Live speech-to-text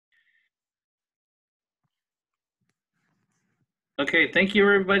Okay, thank you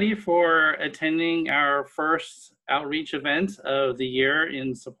everybody for attending our first outreach event of the year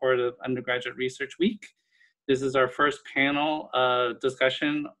in support of Undergraduate Research Week. This is our first panel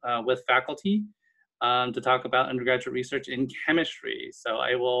discussion with faculty to talk about undergraduate research in chemistry. So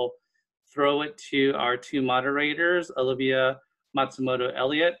I will throw it to our two moderators, Olivia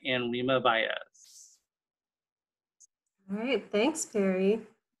Matsumoto-Elliott and Rima Baez. All right, thanks, Perry.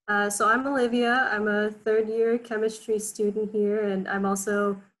 So I'm Olivia. I'm a third-year chemistry student here, and I'm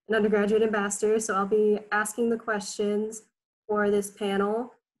also an undergraduate ambassador, so I'll be asking the questions for this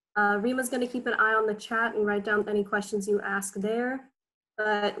panel. Rima's going to keep an eye on the chat and write down any questions you ask there.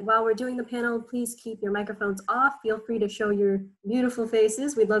 But while we're doing the panel, please keep your microphones off. Feel free to show your beautiful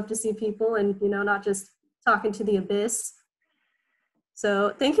faces. We'd love to see people and, you know, not just talking to the abyss.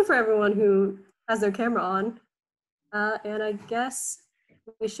 So thank you for everyone who has their camera on. And I guess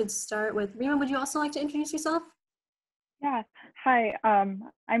we should start with Rima. Would you also like to introduce yourself? Yeah. Hi,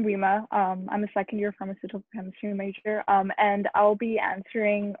 I'm Rima. I'm a second-year pharmaceutical chemistry major, and I'll be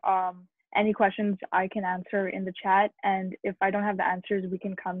answering any questions I can answer in the chat. And if I don't have the answers, we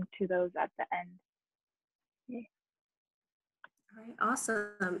can come to those at the end. Okay. All right, awesome.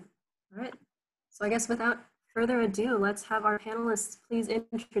 All right. So I guess without further ado, let's have our panelists please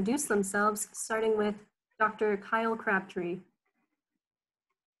introduce themselves, starting with Dr. Kyle Crabtree.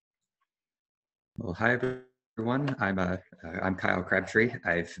 Well, hi everyone. I'm Kyle Crabtree.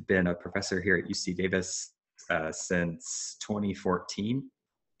 I've been a professor here at UC Davis since 2014.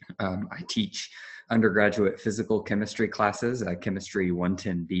 I teach undergraduate physical chemistry classes, Chemistry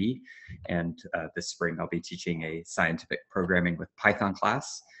 110B, and this spring I'll be teaching a scientific programming with Python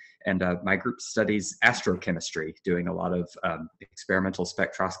class. And my group studies astrochemistry, doing a lot of experimental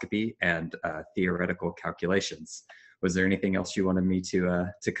spectroscopy and theoretical calculations. Was there anything else you wanted me to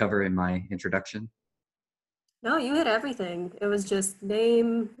cover in my introduction? No, you hit everything. It was just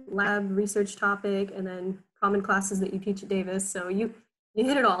name, lab, research topic, and then common classes that you teach at Davis. So you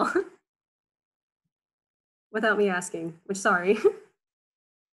hit it all without me asking, which sorry.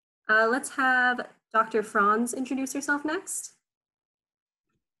 Let's have Dr. Franz introduce herself next.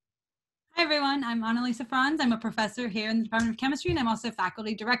 Hi everyone, I'm Annalisa Franz. I'm a professor here in the Department of Chemistry, and I'm also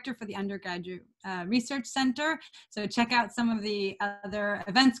faculty director for the Undergraduate Research Center. So check out some of the other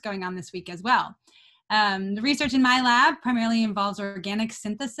events going on this week as well. The research in my lab primarily involves organic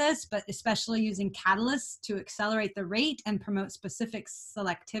synthesis, but especially using catalysts to accelerate the rate and promote specific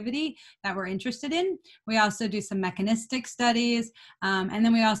selectivity that we're interested in. We also do some mechanistic studies, and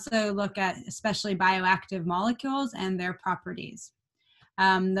then we also look at especially bioactive molecules and their properties.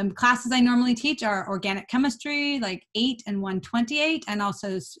 The classes I normally teach are organic chemistry, like 8 and 128, and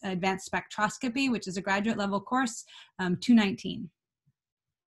also advanced spectroscopy, which is a graduate level course, 219.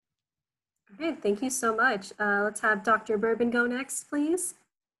 Okay, thank you so much. Let's have Dr. Berben go next, please.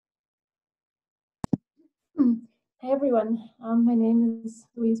 Hi everyone, my name is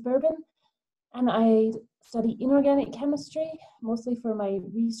Louise Berben, and I study inorganic chemistry, mostly for my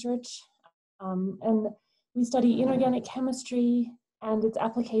research. And we study inorganic chemistry and its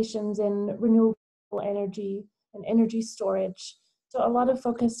applications in renewable energy and energy storage. So a lot of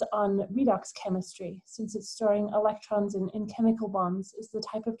focus on redox chemistry, since it's storing electrons in chemical bonds, is the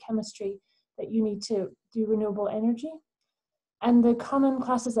type of chemistry that you need to do renewable energy. And the common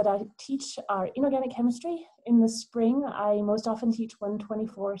classes that I teach are inorganic chemistry. In the spring, I most often teach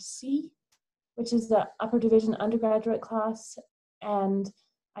 124C, which is the upper division undergraduate class. And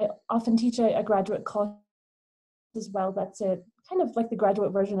I often teach a graduate course as well. That's kind of like the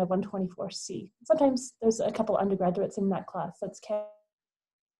graduate version of 124C. Sometimes there's a couple undergraduates in that class. That's Chem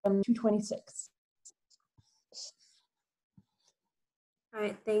 226. All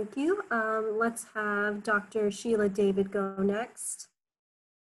right, thank you. Let's have Dr. Sheila David go next.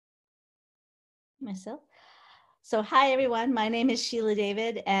 Myself. So hi everyone, my name is Sheila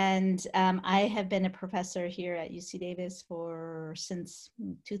David, and I have been a professor here at UC Davis since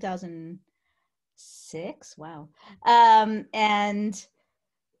 2006. Wow. But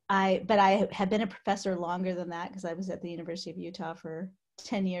I have been a professor longer than that because I was at the University of Utah for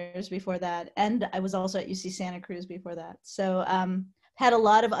 10 years before that, and I was also at UC Santa Cruz before that. So had a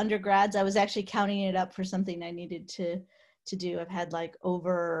lot of undergrads. I was actually counting it up for something I needed to do. I've had like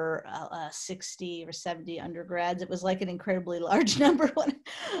over 60 or 70 undergrads. It was like an incredibly large number.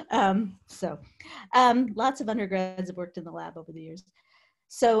 Lots of undergrads have worked in the lab over the years.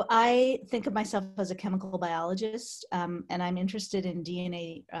 So I think of myself as a chemical biologist, and I'm interested in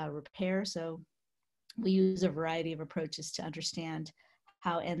DNA repair. So we use a variety of approaches to understand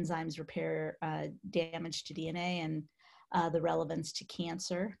how enzymes repair damage to DNA and the relevance to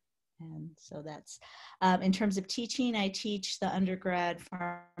cancer And so that's, in terms of teaching, I teach the undergrad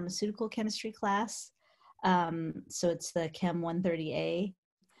pharmaceutical chemistry class. So it's the Chem 130A.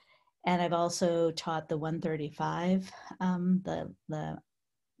 And I've also taught the 135, the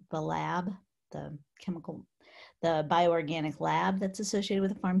lab, the bioorganic lab that's associated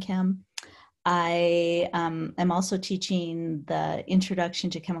with the pharm chem. I am also teaching the Introduction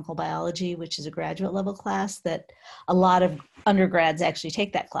to Chemical Biology, which is a graduate level class that a lot of undergrads actually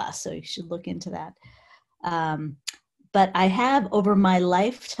take that class, so you should look into that. But I have, over my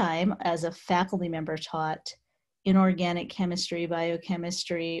lifetime as a faculty member, taught inorganic chemistry,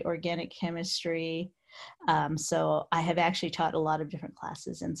 biochemistry, organic chemistry. So I have actually taught a lot of different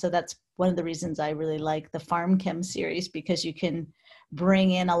classes. And so that's one of the reasons I really like the Pharm Chem series, because you can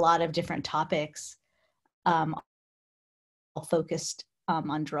bring in a lot of different topics, all focused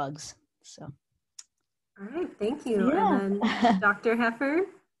on drugs. So. All right, thank you. Yeah. And then Dr. Heffern.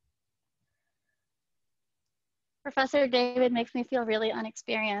 Professor David makes me feel really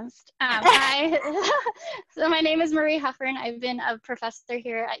unexperienced. So my name is Marie Heffern. I've been a professor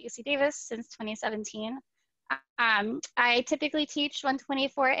here at UC Davis since 2017. I typically teach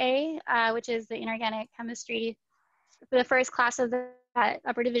 124A, which is the inorganic chemistry, the first class of that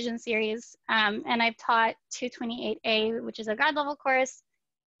upper division series. And I've taught 228A, which is a grad level course.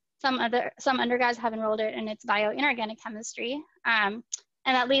 Some undergrads have enrolled it, and it's bioinorganic chemistry.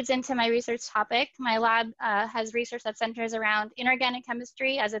 And that leads into my research topic. My lab has research that centers around inorganic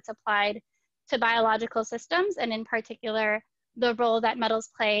chemistry as it's applied to biological systems, and in particular, the role that metals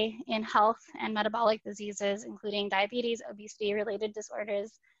play in health and metabolic diseases, including diabetes, obesity-related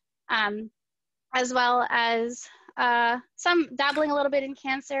disorders, as well as some dabbling a little bit in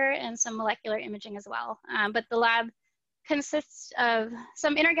cancer and some molecular imaging as well. But the lab consists of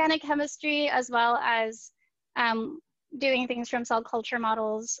some inorganic chemistry as well as doing things from cell culture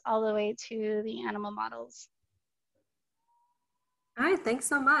models all the way to the animal models. All right, thanks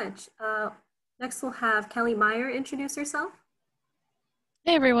so much. Next we'll have Kelly Meyer introduce herself.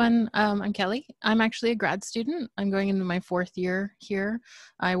 Hey everyone, I'm Kelly. I'm actually a grad student. I'm going into my 4th year here.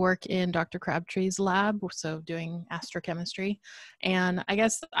 I work in Dr. Crabtree's lab, so doing astrochemistry. And I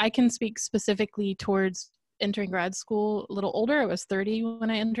guess I can speak specifically towards entering grad school a little older. I was 30 when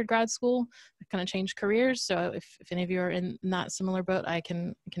I entered grad school. I kind of changed careers. So if any of you are in that similar boat, I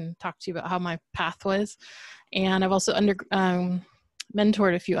can talk to you about how my path was. And I've also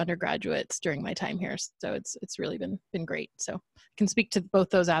mentored a few undergraduates during my time here. So it's really been great. So I can speak to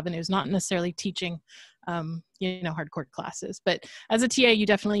both those avenues, not necessarily teaching, hardcore classes, but as a TA, you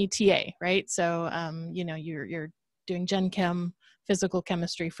definitely TA, right? So, you're doing Gen Chem, physical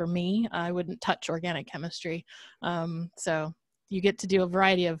chemistry for me. I wouldn't touch organic chemistry. So you get to do a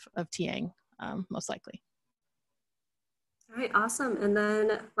variety of TAing, most likely. All right, awesome. And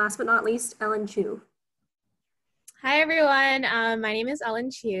then last but not least, Ellen Chu. Hi, everyone. My name is Ellen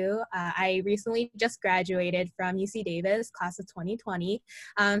Chu. I recently just graduated from UC Davis, class of 2020.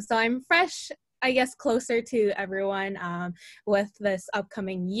 So I'm fresh, I guess, closer to everyone with this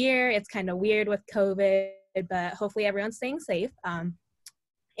upcoming year. It's kind of weird with COVID, but hopefully everyone's staying safe.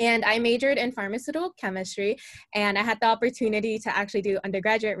 And I majored in pharmaceutical chemistry, and I had the opportunity to actually do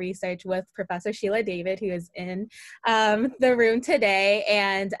undergraduate research with Professor Sheila David, who is in the room today.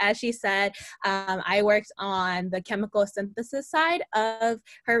 And as she said, I worked on the chemical synthesis side of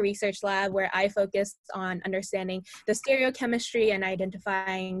her research lab, where I focused on understanding the stereochemistry and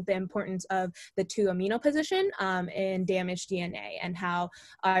identifying the importance of the 2-amino position in damaged DNA and how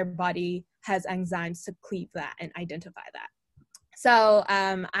our body has enzymes to cleave that and identify that. So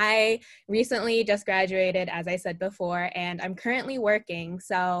I recently just graduated, as I said before, and I'm currently working.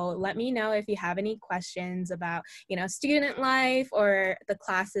 So let me know if you have any questions about, student life or the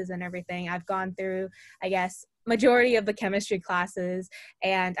classes and everything. I've gone through, I guess, majority of the chemistry classes,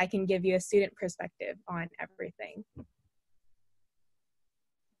 and I can give you a student perspective on everything.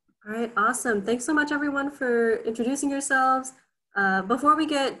 All right, awesome. Thanks so much, everyone, for introducing yourselves. Before we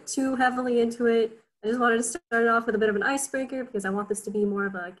get too heavily into it, I just wanted to start off with a bit of an icebreaker because I want this to be more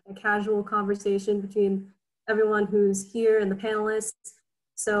of a casual conversation between everyone who's here and the panelists.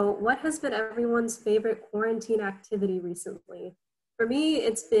 So what has been everyone's favorite quarantine activity recently? For me,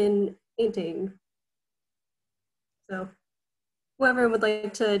 it's been painting. So whoever would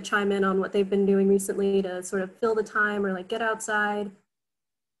like to chime in on what they've been doing recently to sort of fill the time or get outside.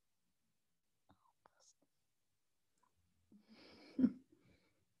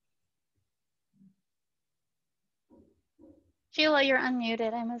 Sheila, you're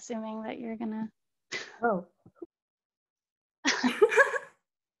unmuted. I'm assuming that you're gonna. Oh.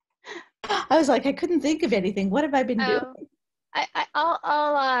 I was like, I couldn't think of anything. What have I been doing?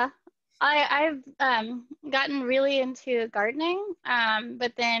 I'll I've gotten really into gardening,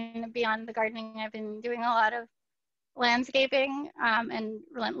 but then beyond the gardening, I've been doing a lot of landscaping and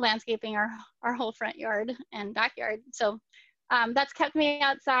landscaping our whole front yard and backyard. So that's kept me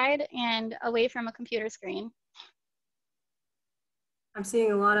outside and away from a computer screen. I'm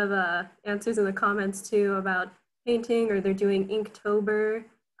seeing a lot of answers in the comments too about painting, or they're doing Inktober,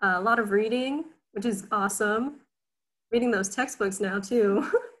 a lot of reading, which is awesome. Reading those textbooks now too.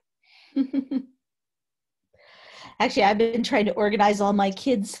 Actually, I've been trying to organize all my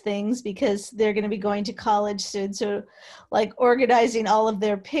kids' things because they're going to be going to college soon. So like organizing all of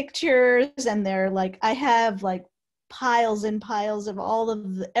their pictures, and they're like, I have like piles and piles of all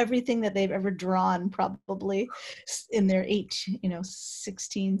of everything that they've ever drawn, probably in their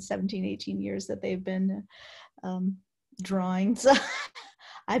 16, 17, 18 years that they've been drawing. So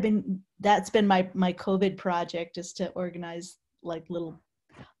that's been my COVID project, is to organize like little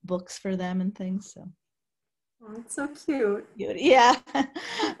books for them and things. So. Oh, it's so cute. Yeah.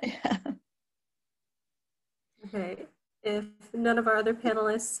 Yeah. Okay, if none of our other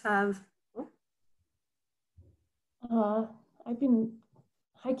panelists have... I've been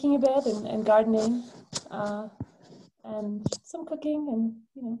hiking a bit and gardening and some cooking,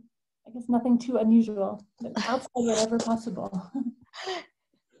 and I guess nothing too unusual, but outside whenever possible.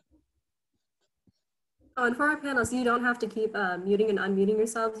 Oh, and for our panelists, you don't have to keep muting and unmuting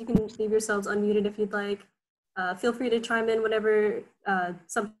yourselves. You can leave yourselves unmuted if you'd like. Feel free to chime in whenever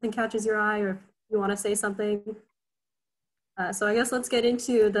something catches your eye, or if you want to say something. So I guess let's get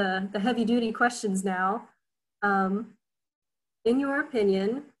into the heavy duty questions now. In your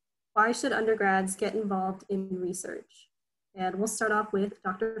opinion, why should undergrads get involved in research? And we'll start off with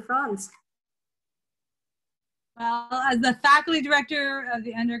Dr. Franz. Well, as the faculty director of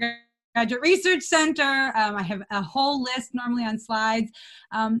the Undergraduate Research Center, I have a whole list normally on slides.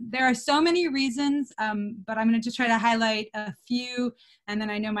 There are so many reasons, but I'm going to just try to highlight a few, and then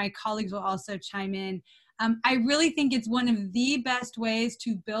I know my colleagues will also chime in. I really think it's one of the best ways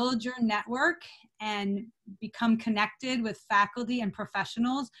to build your network and become connected with faculty and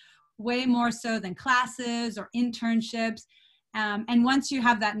professionals, way more so than classes or internships. And once you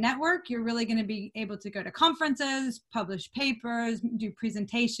have that network, you're really going to be able to go to conferences, publish papers, do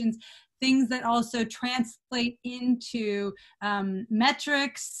presentations, things that also translate into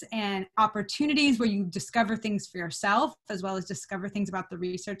metrics and opportunities where you discover things for yourself, as well as discover things about the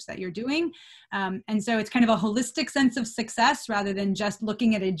research that you're doing. And so it's kind of a holistic sense of success rather than just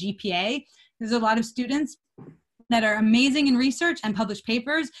looking at a GPA. There's a lot of students that are amazing in research and publish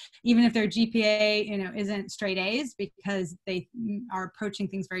papers, even if their GPA, isn't straight A's, because they are approaching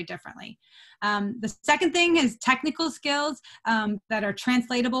things very differently. The second thing is technical skills that are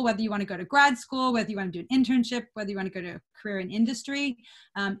translatable, whether you want to go to grad school, whether you want to do an internship, whether you want to go to a career in industry,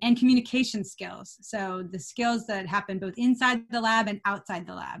 and communication skills. So the skills that happen both inside the lab and outside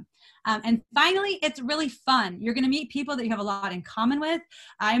the lab. And finally, it's really fun. You're going to meet people that you have a lot in common with.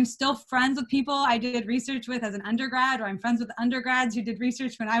 I'm still friends with people I did research with as an undergrad, or I'm friends with undergrads who did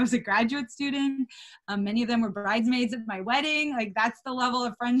research when I was a graduate student. Many of them were bridesmaids at my wedding. Like, that's the level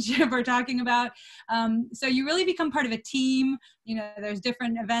of friendship we're talking about. So you really become part of a team. There's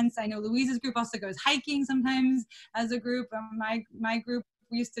different events. I know Louise's group also goes hiking sometimes as a group. My group,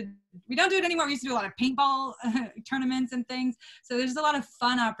 we don't do it anymore. We used to do a lot of paintball tournaments and things. So there's a lot of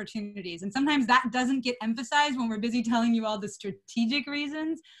fun opportunities. And sometimes that doesn't get emphasized when we're busy telling you all the strategic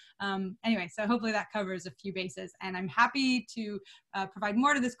reasons. Anyway, so hopefully that covers a few bases. And I'm happy to provide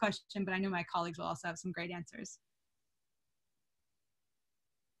more to this question, but I know my colleagues will also have some great answers.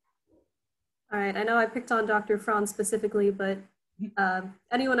 All right, I know I picked on Dr. Franz specifically, but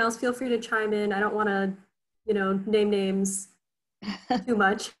anyone else, feel free to chime in. I don't want to, name names too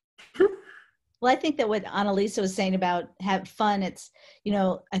much. Well, I think that what Annalisa was saying about have fun, it's,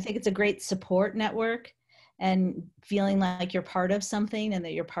 I think it's a great support network, and feeling like you're part of something and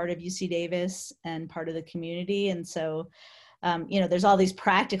that you're part of UC Davis and part of the community. And so, there's all these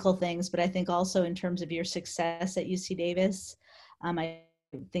practical things, but I think also in terms of your success at UC Davis, I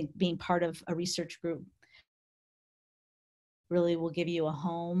think being part of a research group really will give you a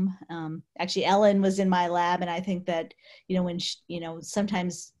home. Actually, Ellen was in my lab, and I think that, when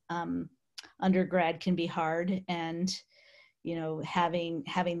sometimes undergrad can be hard, and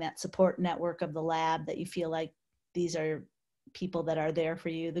having that support network of the lab, that you feel like these are people that are there for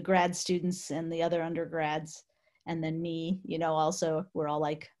you, the grad students and the other undergrads, and then me, also, we're all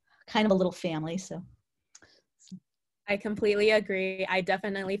like kind of a little family. So I completely agree. I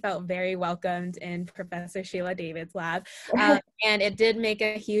definitely felt very welcomed in Professor Sheila David's lab. And it did make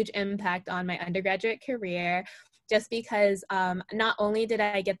a huge impact on my undergraduate career. just because not only did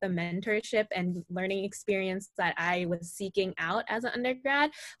I get the mentorship and learning experience that I was seeking out as an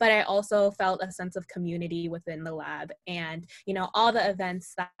undergrad, but I also felt a sense of community within the lab. And, you know, all the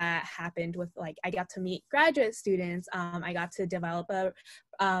events that happened with, like, I got to meet graduate students, I got to develop a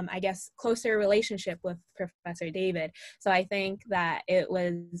I guess, closer relationship with Professor David. So I think that it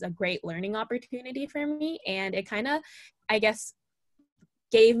was a great learning opportunity for me. And it kind of, I guess,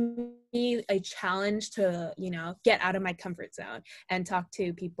 gave me a challenge to, you know, get out of my comfort zone and talk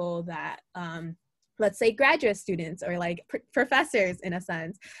to people that, let's say graduate students or like professors in a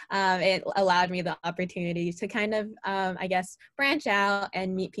sense. It allowed me the opportunity to kind of, I guess, branch out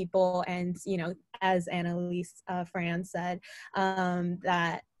and meet people. And, you know, as Annalise Franz said,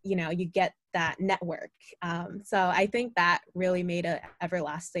 that, you know, you get that network. So I think that really made an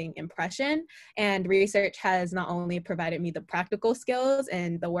everlasting impression. And research has not only provided me the practical skills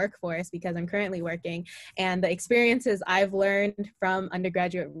in the workforce, because I'm currently working, and the experiences I've learned from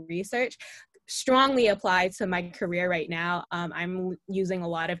undergraduate research strongly apply to my career right now. I'm using a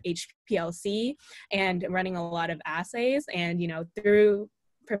lot of HPLC and running a lot of assays, and, you know, through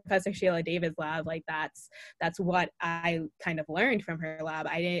Professor Sheila David's lab, like that's what I kind of learned from her lab.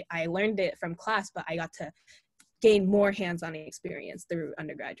 I learned it from class, but I got to gain more hands-on experience through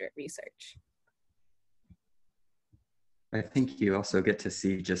undergraduate research. I think you also get to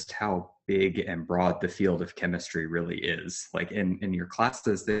see just how big and broad the field of chemistry really is. Like in your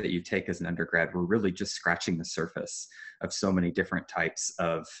classes that you take as an undergrad, we're really just scratching the surface of so many different types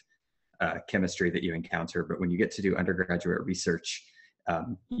of chemistry that you encounter. But when you get to do undergraduate research,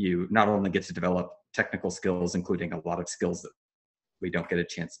 you not only get to develop technical skills, including a lot of skills that we don't get a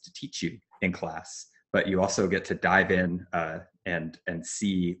chance to teach you in class, but you also get to dive in and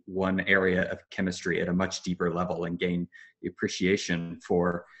see one area of chemistry at a much deeper level and gain the appreciation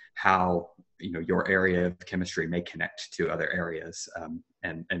for how, you know, your area of chemistry may connect to other areas,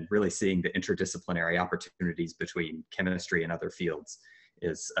 and really seeing the interdisciplinary opportunities between chemistry and other fields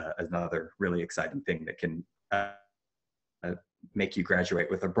is another really exciting thing that can make you graduate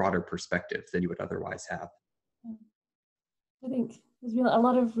with a broader perspective than you would otherwise have. I think there's a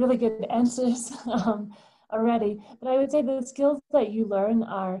lot of really good answers already, but I would say the skills that you learn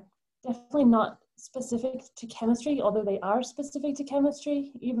are definitely not specific to chemistry, although they are specific to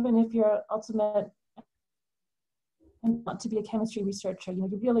chemistry. Even if you're ultimate and not to be a chemistry researcher, you know,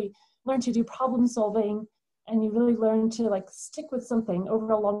 you really learn to do problem solving, and you really learn to like stick with something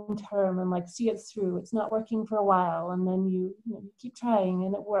over a long term and like see it through. It's not working for a while, and then you keep trying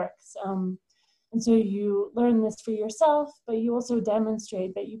and it works. And so you learn this for yourself, but you also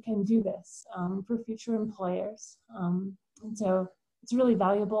demonstrate that you can do this for future employers. And so it's a really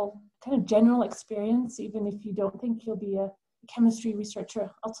valuable kind of general experience, even if you don't think you'll be a chemistry researcher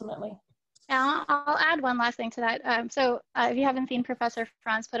ultimately. Now, I'll add one last thing to that. If you haven't seen, Professor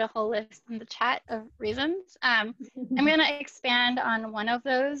Franz put a whole list in the chat of reasons. I'm going to expand on one of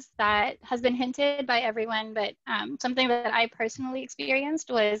those that has been hinted by everyone, but something that I personally experienced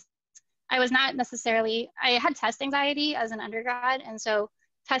was I had test anxiety as an undergrad, and so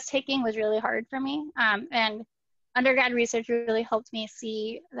test taking was really hard for me. And undergrad research really helped me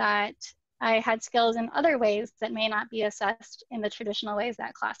see that I had skills in other ways that may not be assessed in the traditional ways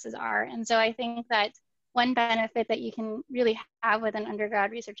that classes are. And so I think that one benefit that you can really have with an undergrad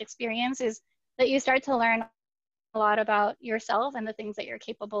research experience is that you start to learn a lot about yourself and the things that you're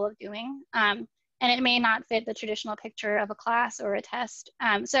capable of doing. And it may not fit the traditional picture of a class or a test.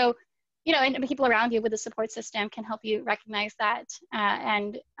 So, you know, and people around you with the support system can help you recognize that.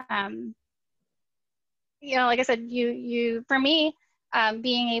 You know, like I said, for me,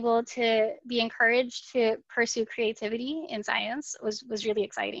 being able to be encouraged to pursue creativity in science was really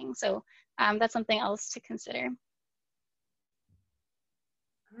exciting. So that's something else to consider.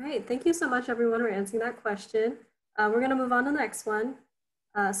 All right, thank you so much everyone for answering that question. We're gonna move on to the next one.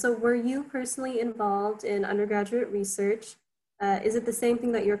 So were you personally involved in undergraduate research? Is it the same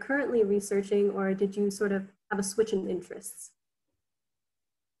thing that you're currently researching, or did you sort of have a switch in interests?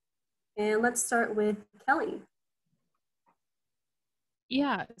 And let's start with Kelly.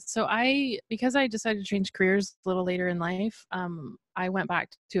 Yeah, so because I decided to change careers a little later in life, I went back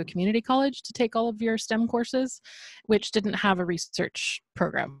to a community college to take all of your STEM courses, which didn't have a research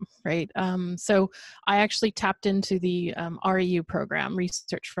program, right? So I actually tapped into the REU program,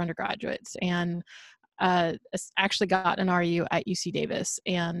 Research for Undergraduates, and actually got an REU at UC Davis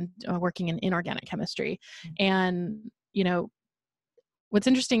and working in inorganic chemistry. And, you know, what's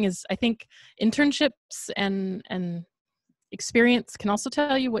interesting is I think internships and experience can also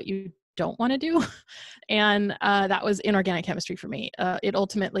tell you what you don't want to do. And that was inorganic chemistry for me. It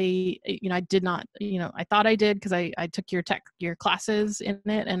ultimately, I did not, I thought I did because I took your classes in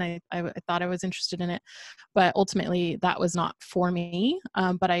it, and I thought I was interested in it, but ultimately that was not for me.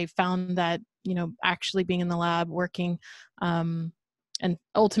 But I found that, actually being in the lab, working, and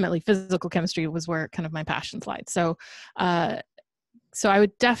ultimately physical chemistry was where kind of my passions lied. So I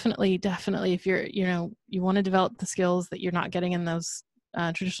would definitely, if you're, you want to develop the skills that you're not getting in those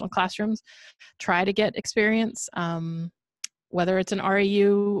traditional classrooms, try to get experience, whether it's an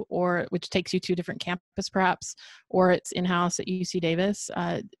RAU or which takes you to a different campus perhaps, or it's in-house at UC Davis.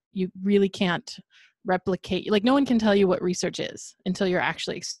 You really can't replicate, like no one can tell you what research is until you're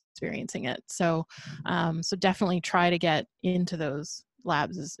actually experiencing it. So definitely try to get into those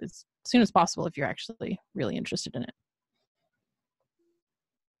labs as soon as possible if you're actually really interested in it.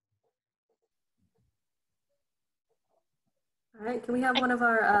 All right, can we have one of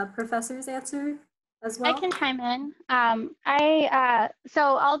our professors answer as well? I can chime in.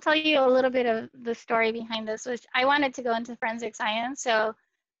 So I'll tell you a little bit of the story behind this. Which I wanted to go into forensic science, so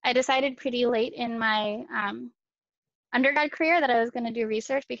I decided pretty late in my undergrad career that I was going to do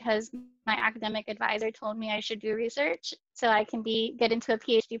research because my academic advisor told me I should do research so I can get into a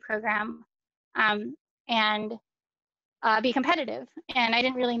PhD program and be competitive. And I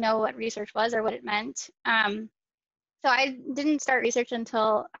didn't really know what research was or what it meant. So I didn't start research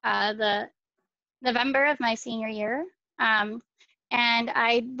until the November of my senior year. And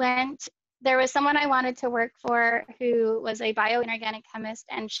there was someone I wanted to work for who was a bioinorganic chemist,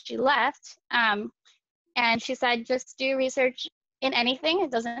 and she left. And she said, just do research in anything.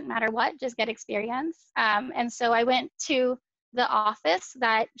 It doesn't matter what, just get experience. And so I went to the office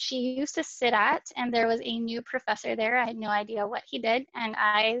that she used to sit at, and there was a new professor there. I had no idea what he did. And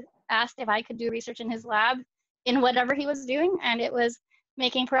I asked if I could do research in his lab in whatever he was doing. And it was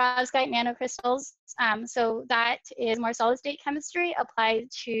making perovskite nanocrystals. So that is more solid state chemistry applied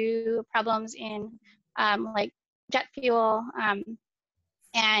to problems in like jet fuel.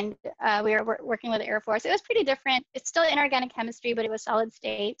 And we were working with the Air Force. It was pretty different. It's still inorganic chemistry, but it was solid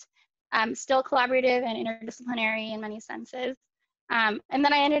state, still collaborative and interdisciplinary in many senses. And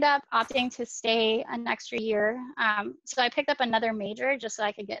then I ended up opting to stay an extra year. So I picked up another major just so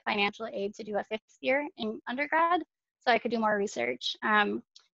I could get financial aid to do a 5th year in undergrad, so I could do more research.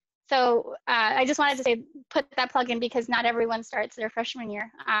 So I just wanted to say, put that plug in because not everyone starts their freshman year.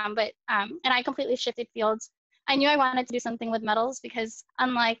 And I completely shifted fields. I knew I wanted to do something with metals because,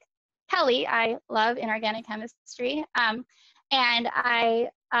 unlike Kelly, I love inorganic chemistry. And I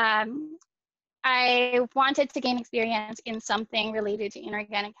wanted to gain experience in something related to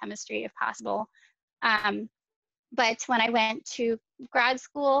inorganic chemistry if possible. But when I went to grad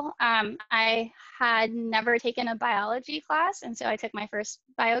school, I had never taken a biology class. And so I took my first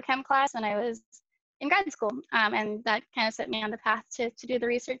biochem class when I was in grad school. And that kind of set me on the path to do the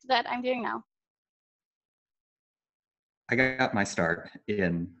research that I'm doing now. I got my start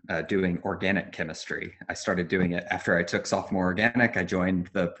in doing organic chemistry. I started doing it after I took sophomore organic. I joined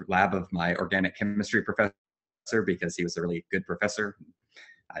the lab of my organic chemistry professor because he was a really good professor.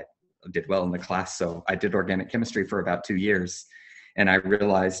 I did well in the class, so I did organic chemistry for about 2 years. And I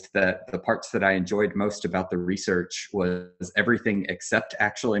realized that the parts that I enjoyed most about the research was everything except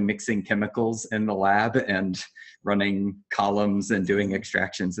actually mixing chemicals in the lab and running columns and doing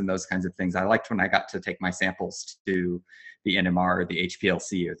extractions and those kinds of things. I liked when I got to take my samples to the NMR or the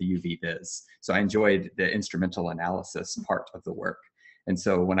HPLC or the UV Viz. So I enjoyed the instrumental analysis part of the work. And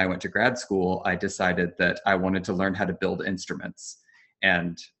so when I went to grad school, I decided that I wanted to learn how to build instruments.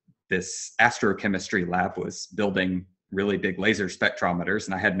 And this astrochemistry lab was building really big laser spectrometers,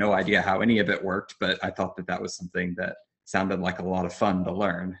 and I had no idea how any of it worked, but I thought that that was something that sounded like a lot of fun to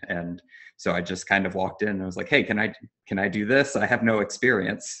learn. And so I just kind of walked in and was like, hey, can I do this? I have no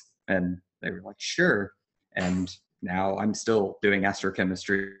experience. And they were like, sure. And now I'm still doing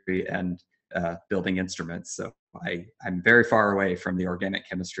astrochemistry and building instruments. So I'm very far away from the organic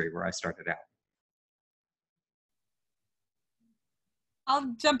chemistry where I started out.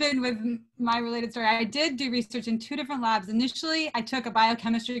 I'll jump in with my related story. I did do research in 2 different labs. Initially, I took a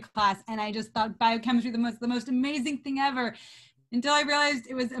biochemistry class, and I just thought biochemistry was the most amazing thing ever, until I realized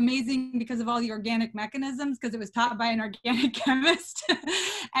it was amazing because of all the organic mechanisms, because it was taught by an organic chemist. And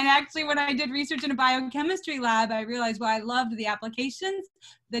actually, when I did research in a biochemistry lab, I realized, well, I loved the applications.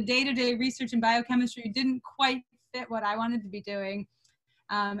 The day-to-day research in biochemistry didn't quite fit what I wanted to be doing.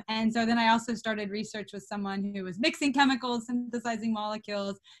 And so then I also started research with someone who was mixing chemicals, synthesizing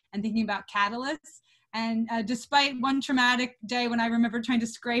molecules, and thinking about catalysts. And despite one traumatic day when I remember trying to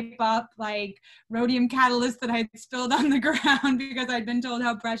scrape up like rhodium catalyst that I had spilled on the ground because I'd been told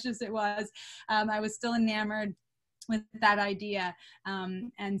how precious it was, I was still enamored with that idea.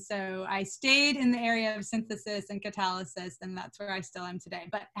 And so I stayed in the area of synthesis and catalysis, and that's where I still am today.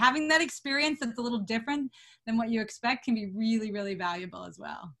 But having that experience that's a little different than what you expect can be really, really valuable as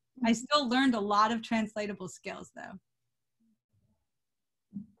well. I still learned a lot of translatable skills though.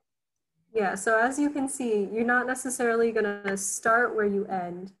 Yeah, so as you can see, you're not necessarily gonna start where you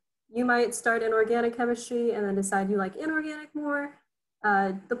end. You might start in organic chemistry and then decide you like inorganic more.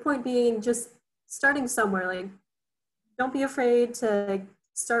 The point being just starting somewhere, like don't be afraid to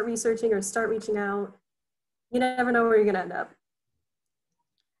start researching or start reaching out. You never know where you're gonna end up.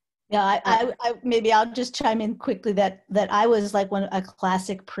 Yeah, I maybe I'll just chime in quickly that I was like a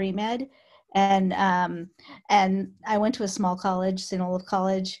classic pre-med, and I went to a small college, St. Olaf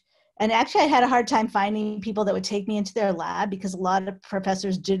College, and actually I had a hard time finding people that would take me into their lab because a lot of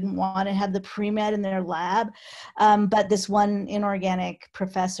professors didn't want to have the pre-med in their lab, but this one inorganic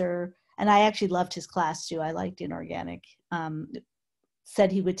professor, and I actually loved his class too. I liked inorganic.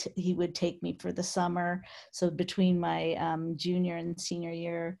 Said he would take me for the summer. So between my junior and senior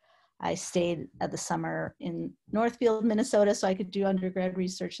year, I stayed at the summer in Northfield, Minnesota, so I could do undergrad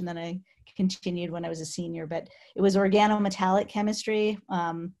research, and then I continued when I was a senior. But it was organometallic chemistry,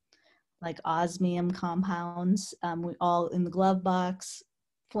 like osmium compounds, all in the glove box,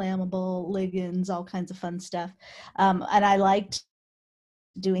 flammable ligands, all kinds of fun stuff. And I liked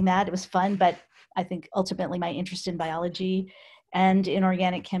doing that. It was fun, but I think ultimately my interest in biology and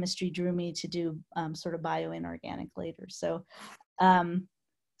inorganic chemistry drew me to do sort of bioinorganic later.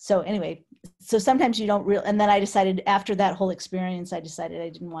 So anyway, so sometimes you don't and then I decided after that whole experience, I decided I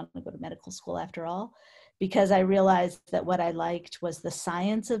didn't want to go to medical school after all, because I realized that what I liked was the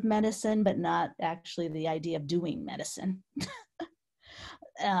science of medicine, but not actually the idea of doing medicine.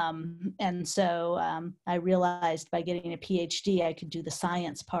 And so I realized by getting a PhD, I could do the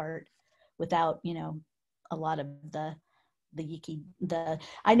science part without, a lot of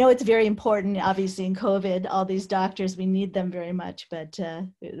I know it's very important, obviously in COVID, all these doctors, we need them very much, but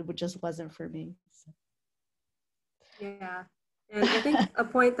it just wasn't for me. So. Yeah, and I think a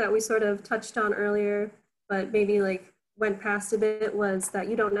point that we sort of touched on earlier, but maybe like went past a bit, was that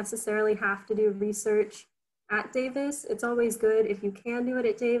you don't necessarily have to do research at Davis. It's always good if you can do it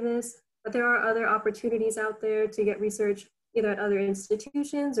at Davis, but there are other opportunities out there to get research either at other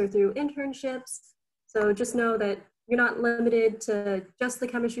institutions or through internships. So just know that you're not limited to just the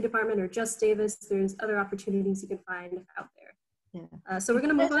chemistry department or just Davis. There's other opportunities you can find out there. Yeah. So we're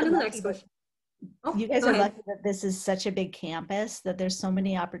going to move on to the next question. You guys are lucky that this is such a big campus, that there's so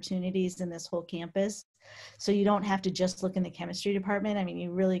many opportunities in this whole campus. So you don't have to just look in the chemistry department. I mean,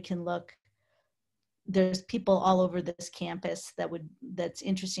 you really can look. There's people all over this campus that's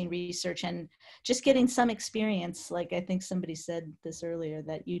interesting research and just getting some experience. Like I think somebody said this earlier,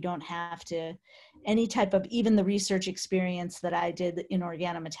 that you don't have to, any type of, even the research experience that I did in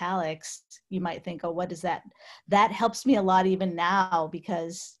organometallics, you might think, oh, what is that? That helps me a lot even now,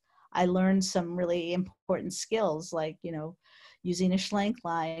 because I learned some really important skills, like, using a Schlenk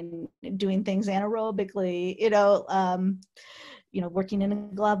line, doing things anaerobically, working in a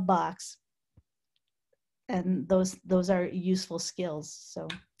glove box. And those are useful skills. So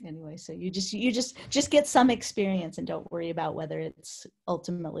anyway, so you just get some experience and don't worry about whether it's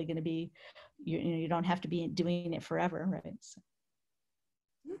ultimately going to be, you don't have to be doing it forever, right? So.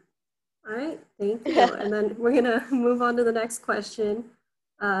 All right, thank you. And then we're gonna move on to the next question.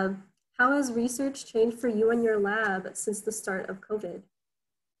 How has research changed for you and your lab since the start of COVID?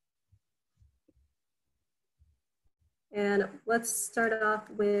 And let's start off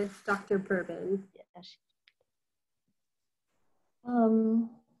with Dr. Berben. Yes. I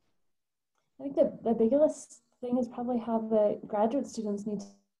think the biggest thing is probably how the graduate students need to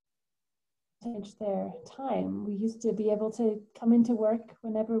manage their time. We used to be able to come into work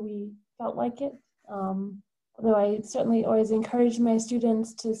whenever we felt like it. Although I certainly always encourage my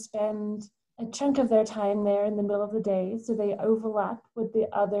students to spend a chunk of their time there in the middle of the day, so they overlap with the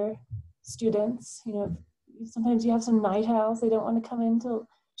other students. Sometimes you have some night owls, they don't want to come in till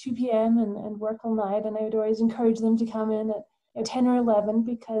 2 p.m. and work all night, and I would always encourage them to come in at 10 or 11,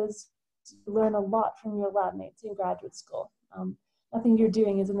 because you learn a lot from your lab mates in graduate school. Nothing you're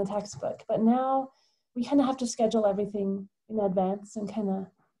doing is in the textbook, but now we kind of have to schedule everything in advance and kind of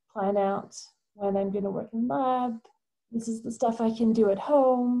plan out when I'm going to work in lab. This is the stuff I can do at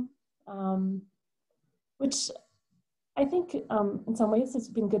home, which I think in some ways it's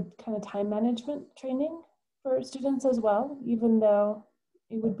been good kind of time management training for students as well, even though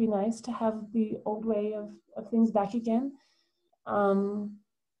it would be nice to have the old way of things back again.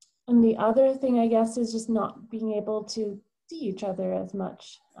 And the other thing, I guess, is just not being able to see each other as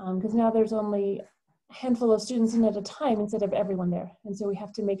much, because now there's only a handful of students in at a time instead of everyone there. And so we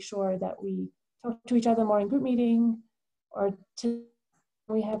have to make sure that we talk to each other more in group meeting, or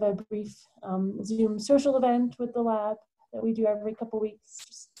we have a brief Zoom social event with the lab that we do every couple weeks,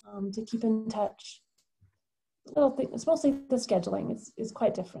 just to keep in touch. Little thing, it's mostly the scheduling is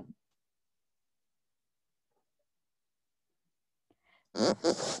quite different.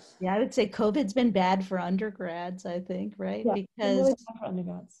 Yeah, I would say COVID's been bad for undergrads, I think, right? Yeah, really bad for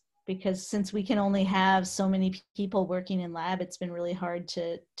undergrads. Because since we can only have so many people working in lab, it's been really hard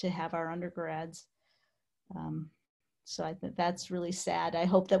to have our undergrads. So I think that's really sad. I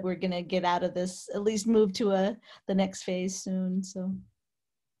hope that we're going to get out of this, at least move to the next phase soon. So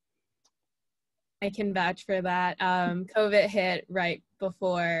I can vouch for that. COVID hit right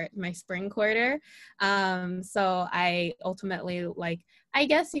before my spring quarter. So I ultimately, I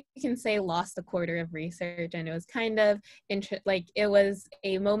guess you can say, lost a quarter of research, and it was kind of it was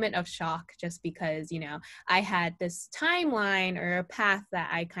a moment of shock, just because, I had this timeline or a path that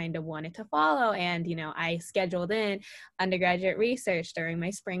I kind of wanted to follow, and, I scheduled in undergraduate research during my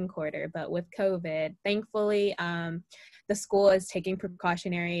spring quarter. But with COVID, thankfully, the school is taking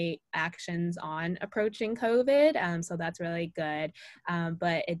precautionary actions on approaching COVID. So that's really good.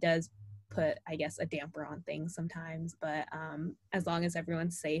 But it does put, I guess, a damper on things sometimes. But as long as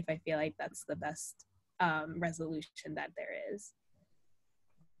everyone's safe, I feel like that's the best resolution that there is.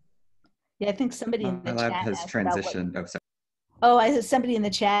 Yeah, I think somebody in the lab chat has transitioned. Somebody in the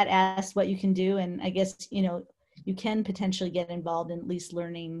chat asked what you can do, and I guess you can potentially get involved in at least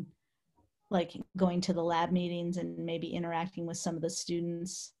learning, like going to the lab meetings and maybe interacting with some of the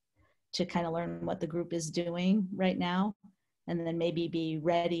students to kind of learn what the group is doing right now, and then maybe be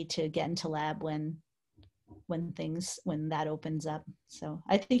ready to get into lab when that opens up. So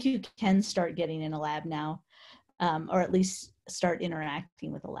I think you can start getting in a lab now, or at least start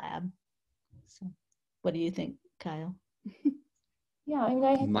interacting with a lab. So what do you think, Kyle? Yeah, I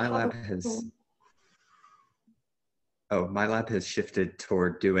mean, my lab has shifted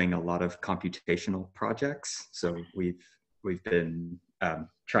toward doing a lot of computational projects. So we've been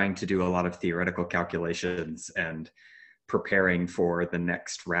trying to do a lot of theoretical calculations and preparing for the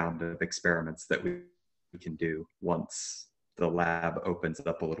next round of experiments that we can do once the lab opens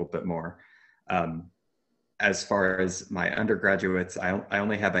up a little bit more. As far as my undergraduates, I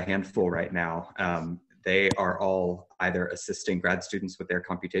only have a handful right now. They are all either assisting grad students with their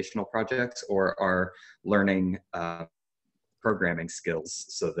computational projects or are learning programming skills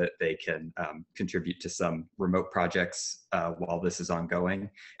so that they can contribute to some remote projects while this is ongoing,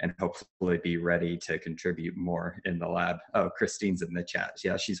 and hopefully be ready to contribute more in the lab. Oh, Christine's in the chat.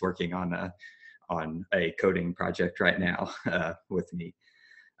 Yeah, she's working on a coding project right now with me.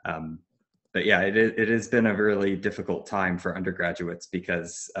 But yeah, it has been a really difficult time for undergraduates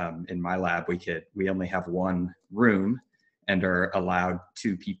because in my lab, we only have one room and are allowed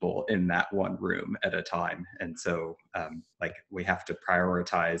 2 people in that one room at a time. And so we have to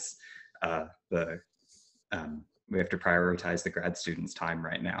prioritize the grad students' time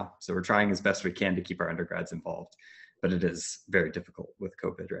right now. So we're trying as best we can to keep our undergrads involved, but it is very difficult with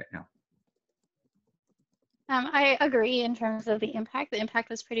COVID right now. I agree in terms of the impact. The impact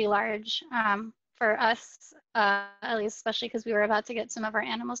was pretty large for us, at least, especially because we were about to get some of our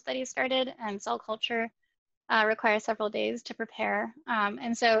animal studies started, and cell culture requires several days to prepare.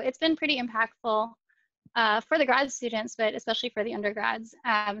 And so it's been pretty impactful for the grad students, but especially for the undergrads.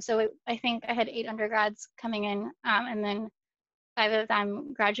 I think I had 8 undergrads coming in, and then 5 of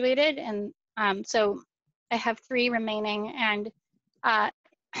them graduated. And so I have 3 remaining. And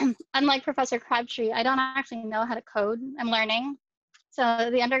unlike Professor Crabtree, I don't actually know how to code. I'm learning. So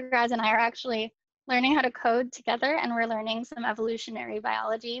the undergrads and I are actually learning how to code together, and we're learning some evolutionary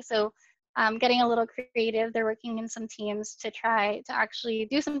biology. So getting a little creative. They're working in some teams to try to actually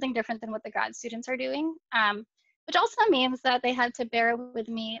do something different than what the grad students are doing, which also means that they had to bear with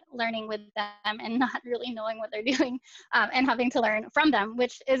me learning with them and not really knowing what they're doing, and having to learn from them,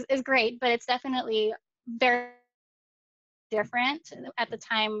 which is great, but it's definitely very different at the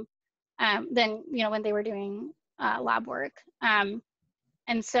time than when they were doing lab work. And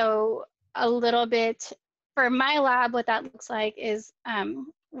so a little bit for my lab, what that looks like is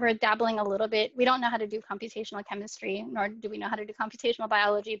we're dabbling a little bit. We don't know how to do computational chemistry, nor do we know how to do computational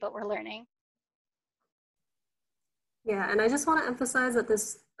biology, but we're learning. Yeah, and I just want to emphasize that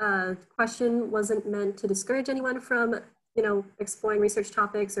this question wasn't meant to discourage anyone from you know, exploring research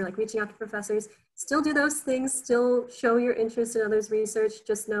topics or like reaching out to professors, still do those things, still show your interest in others' research.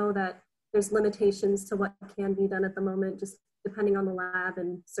 Just know that there's limitations to what can be done at the moment, just depending on the lab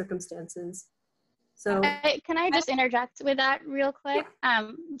and circumstances. So can I just interject with that real quick?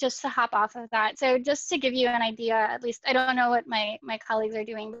 Just to hop off of that. So just to give you an idea, at least I don't know what my colleagues are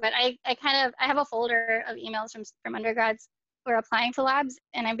doing, but I have a folder of emails from undergrads who are applying to labs,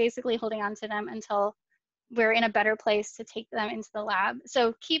 and I'm basically holding on to them until we're in a better place to take them into the lab.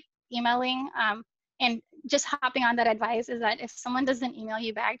 So keep emailing, and just hopping on that advice is that if someone doesn't email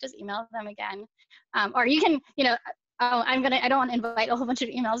you back, just email them again. Or you can, you know, I don't want to invite a whole bunch of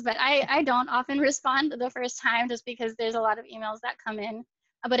emails, but I don't often respond the first time just because there's a lot of emails that come in.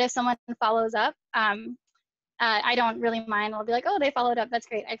 But if someone follows up, I don't really mind. I'll be like, oh, they followed up. That's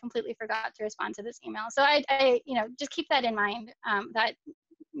great. I completely forgot to respond to this email. So I you know, just keep that in mind, that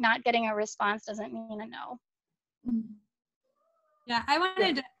not getting a response doesn't mean a no. Yeah, I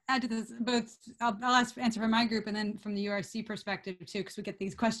wanted to add to this both. I'll answer from my group and then from the URC perspective too, because we get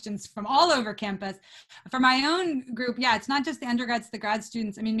these questions from all over campus. For my own group, yeah, it's not just the undergrads, the grad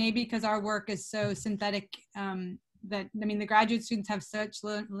students. I mean, maybe because our work is so synthetic, that, I mean, the graduate students have such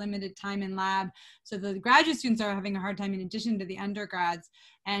limited time in lab. So the graduate students are having a hard time in addition to the undergrads.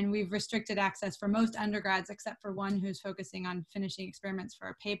 And we've restricted access for most undergrads, except for one who's focusing on finishing experiments for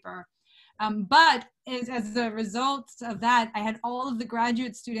a paper. But as a result of that, I had all of the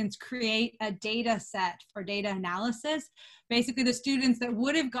graduate students create a data set for data analysis. Basically, the students that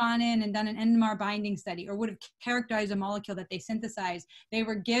would have gone in and done an NMR binding study or would have characterized a molecule that they synthesized, they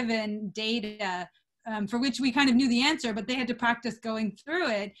were given data for which we kind of knew the answer, but they had to practice going through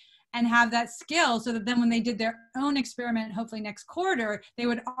it and have that skill so that then when they did their own experiment, hopefully next quarter, they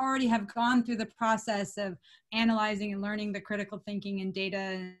would already have gone through the process of analyzing and learning the critical thinking and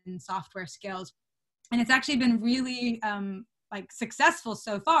data and software skills. And it's actually been really like successful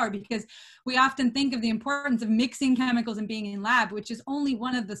so far, because we often think of the importance of mixing chemicals and being in lab, which is only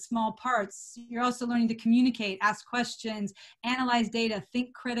one of the small parts. You're also learning to communicate, ask questions, analyze data,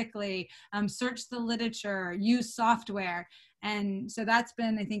 think critically, search the literature, use software. And so that's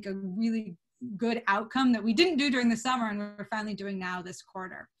been, I think, a really good outcome that we didn't do during the summer and we're finally doing now this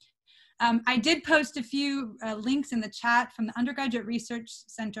quarter. I did post a few links in the chat from the Undergraduate Research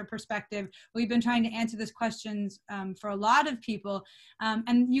Center perspective. We've been trying to answer these questions for a lot of people.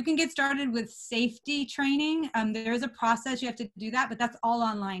 And you can get started with safety training. There is a process, you have to do that, but that's all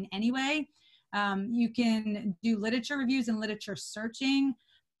online anyway. You can do literature reviews and literature searching.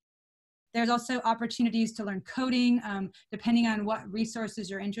 There's also opportunities to learn coding, depending on what resources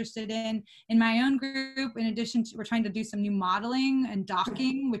you're interested in. In my own group, in addition to, we're trying to do some new modeling and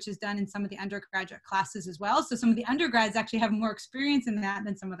docking, which is done in some of the undergraduate classes as well. So some of the undergrads actually have more experience in that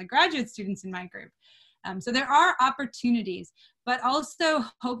than some of the graduate students in my group. So there are opportunities, but also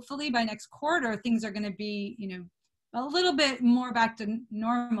hopefully by next quarter, things are gonna be, you know, a little bit more back to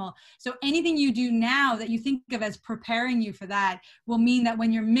normal. So anything you do now that you think of as preparing you for that will mean that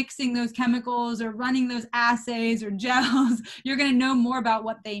when you're mixing those chemicals or running those assays or gels, you're going to know more about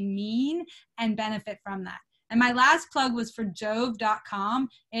what they mean and benefit from that. And my last plug was for jove.com.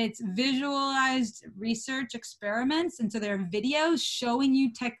 It's visualized research experiments. And so there are videos showing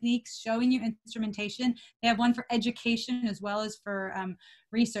you techniques, showing you instrumentation. They have one for education as well as for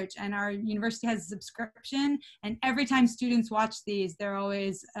research. And our university has a subscription. And every time students watch these, they're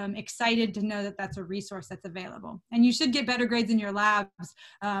always excited to know that that's a resource that's available. And you should get better grades in your labs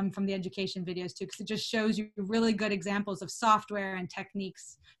from the education videos too, because it just shows you really good examples of software and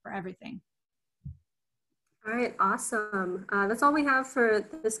techniques for everything. all right, awesome. That's all we have for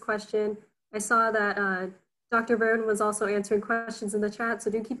this question. I saw that Dr. Berben was also answering questions in the chat,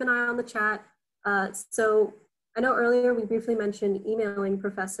 so do keep an eye on the chat. So I know earlier we briefly mentioned emailing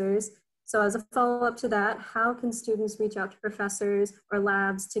professors. So as a follow-up to that, how can students reach out to professors or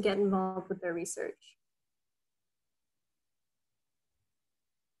labs to get involved with their research?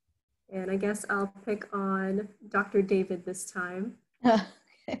 And I guess I'll pick on Dr. David this time.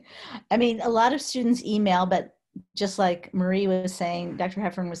 I mean, a lot of students email, but just like Marie was saying, Dr.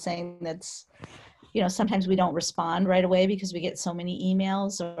 Heffern was saying, that's, you know, sometimes we don't respond right away because we get so many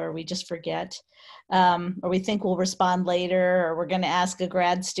emails, or we just forget, or we think we'll respond later, or we're going to ask a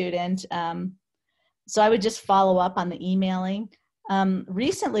grad student. So I would just follow up on the emailing.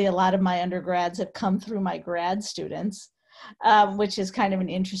 Recently, a lot of my undergrads have come through my grad students, which is kind of an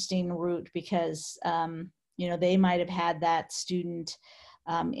interesting route because, you know, they might have had that student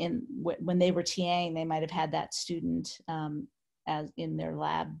when they were TAing, they might have had that student as in their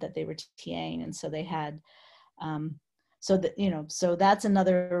lab that they were TAing, and so they had so that, you know, so that's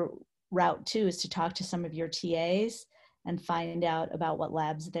another route too, is to talk to some of your TAs and find out about what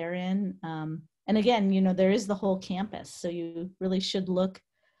labs they're in. And again, you know, there is the whole campus, so you really should look,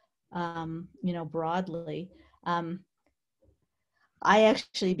 you know, broadly. I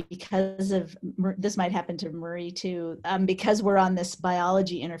actually, because of, this might happen to Marie too, because we're on this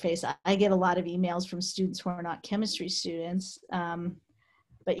biology interface, I get a lot of emails from students who are not chemistry students.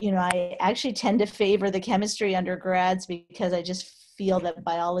 But, you know, I actually tend to favor the chemistry undergrads because I just feel that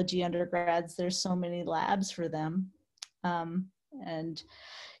biology undergrads, there's so many labs for them. And,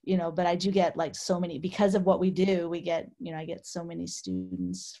 you know, but I do get like so many, because of what we do, we get, you know, I get so many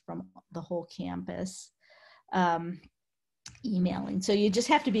students from the whole campus emailing. So you just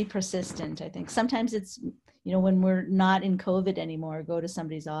have to be persistent, I think. Sometimes it's, you know, when we're not in COVID anymore, go to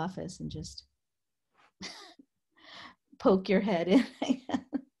somebody's office and just poke your head in.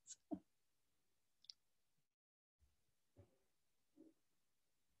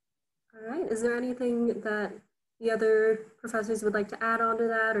 All right, is there anything that the other professors would like to add on to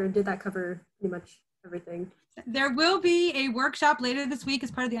that, or did that cover pretty much everything? There will be a workshop later this week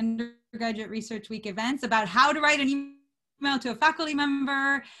as part of the Undergraduate Research Week events about how to write an email to a faculty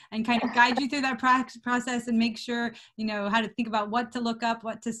member and kind of guide you through that process and make sure you know how to think about what to look up,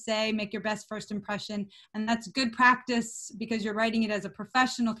 what to say, make your best first impression. And that's good practice because you're writing it as a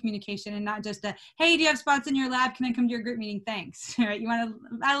professional communication and not just a, hey, do you have spots in your lab? Can I come to your group meeting? Thanks. Right? You want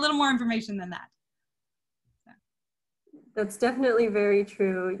to add a little more information than that. That's definitely very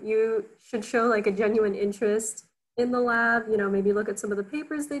true. You should show like a genuine interest in the lab, you know, maybe look at some of the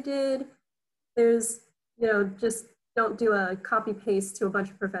papers they did. There's, you know, just don't do a copy paste to a bunch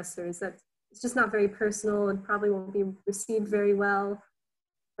of professors. It's just not very personal and probably won't be received very well.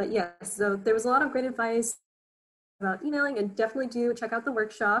 But yes, so there was a lot of great advice about emailing, and definitely do check out the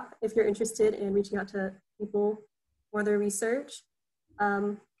workshop if you're interested in reaching out to people for their research.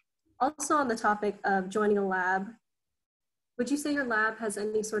 Also on the topic of joining a lab, would you say your lab has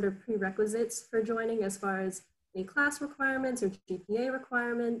any sort of prerequisites for joining as far as any class requirements or GPA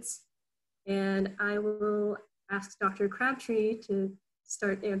requirements? And I will ask Dr. Crabtree to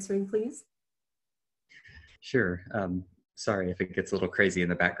start answering, please. Sure. Sorry if it gets a little crazy in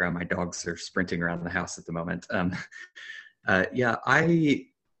the background. My dogs are sprinting around the house at the moment. Yeah,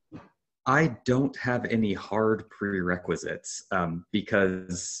 I don't have any hard prerequisites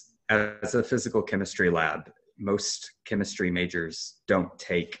because as a physical chemistry lab, most chemistry majors don't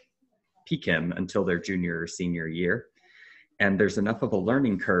take PChem until their junior or senior year. And there's enough of a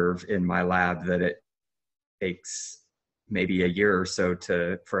learning curve in my lab that it takes maybe a year or so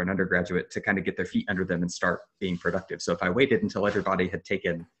for an undergraduate to kind of get their feet under them and start being productive. So if I waited until everybody had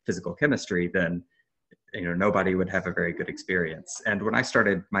taken physical chemistry, then you know nobody would have a very good experience. And when I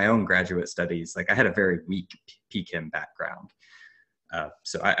started my own graduate studies, like I had a very weak PChem background.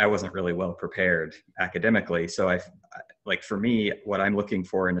 So I wasn't really well prepared academically. So like for me, what I'm looking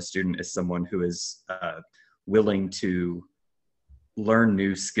for in a student is someone who is willing to learn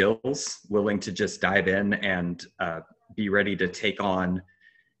new skills, willing to just dive in and be ready to take on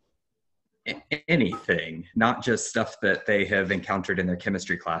anything, not just stuff that they have encountered in their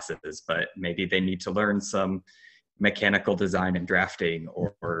chemistry classes, but maybe they need to learn some mechanical design and drafting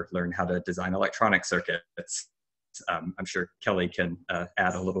or learn how to design electronic circuits. I'm sure Kelly can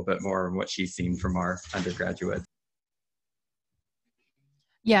add a little bit more on what she's seen from our undergraduates.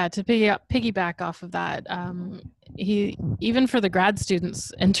 Yeah, to piggyback off of that, even for the grad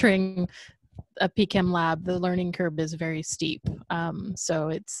students entering a PChem lab, the learning curve is very steep. So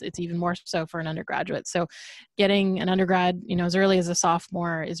it's even more so for an undergraduate. So getting an undergrad, you know, as early as a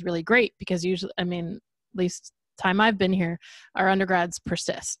sophomore is really great because usually, I mean, at least time I've been here, our undergrads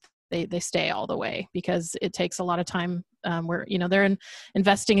persist. They stay all the way because it takes a lot of time. You know, they're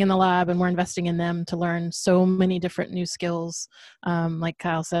investing in the lab and we're investing in them to learn so many different new skills. Like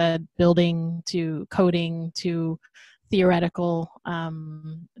Kyle said, building to coding to theoretical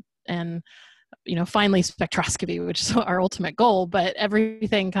and you know, finally spectroscopy, which is our ultimate goal, but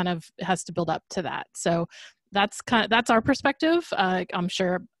everything kind of has to build up to that. So that's our perspective. I'm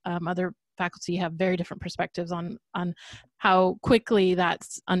sure other faculty have very different perspectives on how quickly that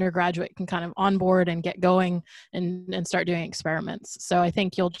undergraduate can kind of onboard and get going and start doing experiments. So I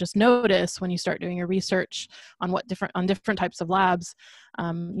think you'll just notice when you start doing your research on different types of labs,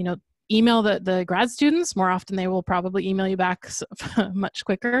 you know, email the grad students. More often they will probably email you back much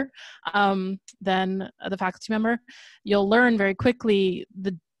quicker than the faculty member. You'll learn very quickly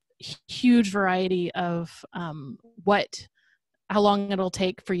the huge variety of how long it'll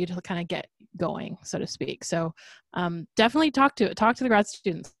take for you to kind of get going, so to speak. So definitely talk to the grad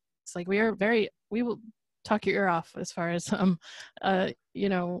students. It's like we will talk your ear off as far as you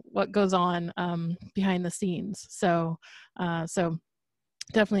know, what goes on behind the scenes. So so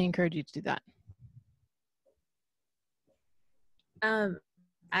definitely encourage you to do that.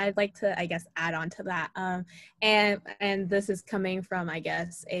 I'd like to, I guess, add on to that. And this is coming from, I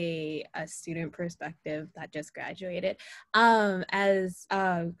guess, a student perspective that just graduated. As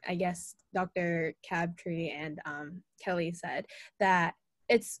I guess Dr. Crabtree and Kelly said, that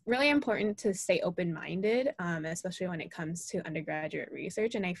it's really important to stay open-minded, especially when it comes to undergraduate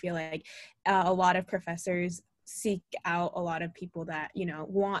research. And I feel like a lot of professors seek out a lot of people that, you know,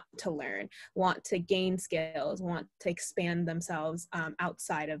 want to learn, want to gain skills, want to expand themselves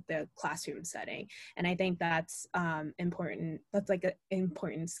outside of the classroom setting. And I think that's important. That's like an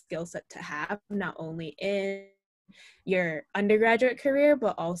important skill set to have, not only in your undergraduate career,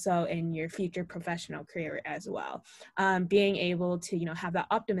 but also in your future professional career as well. Being able to, you know, have that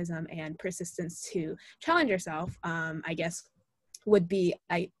optimism and persistence to challenge yourself, I guess, would be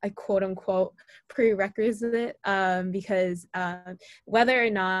a quote unquote prerequisite, because whether or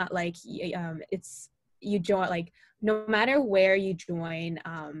not like it's you join, like no matter where you join,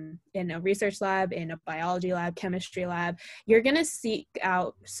 in a research lab, in a biology lab, chemistry lab, you're gonna seek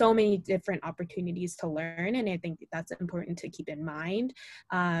out so many different opportunities to learn, and I think that's important to keep in mind,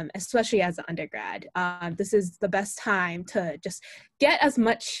 especially as an undergrad. This is the best time to just get as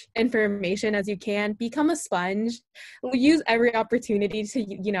much information as you can, become a sponge, use every opportunity to,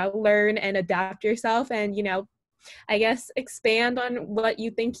 you know, learn and adapt yourself, and, you know, I guess expand on what you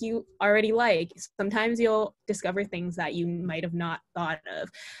think you already like. Sometimes you'll discover things that you might have not thought of.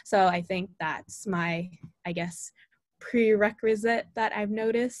 So I think that's my, I guess, prerequisite that I've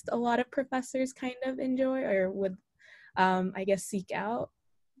noticed a lot of professors kind of enjoy or would, I guess, seek out.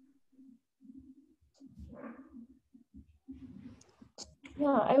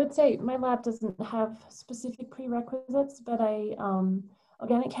 Yeah, I would say my lab doesn't have specific prerequisites, but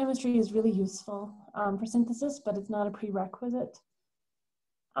organic chemistry is really useful for synthesis, but it's not a prerequisite.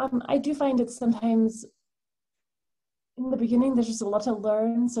 I do find it sometimes, in the beginning, there's just a lot to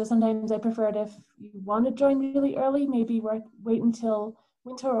learn. So sometimes I prefer it if you want to join really early, maybe wait until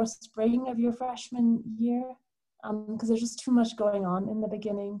winter or spring of your freshman year, because there's just too much going on in the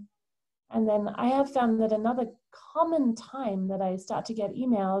beginning. And then I have found that another common time that I start to get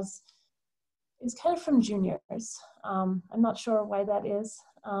emails is kind of from juniors. I'm not sure why that is,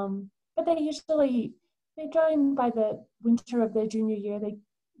 but they join by the winter of their junior year. They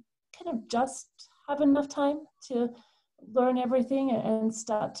kind of just have enough time to learn everything and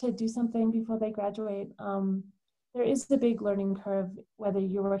start to do something before they graduate. There is a big learning curve, whether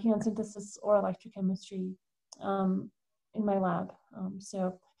you're working on synthesis or electrochemistry in my lab.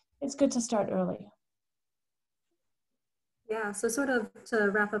 So it's good to start early. Yeah, so sort of to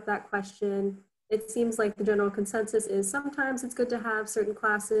wrap up that question, it seems like the general consensus is sometimes it's good to have certain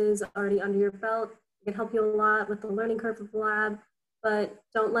classes already under your belt. It can help you a lot with the learning curve of the lab, but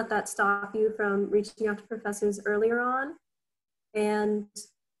don't let that stop you from reaching out to professors earlier on. And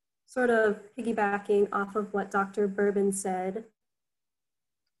sort of piggybacking off of what Dr. Berben said,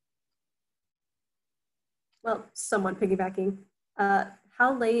 well, somewhat piggybacking,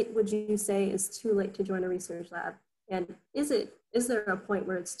 how late would you say is too late to join a research lab? And is there a point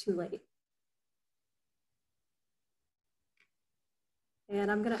where it's too late? And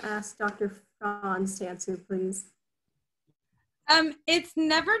I'm gonna ask Dr. Franz to answer, please. It's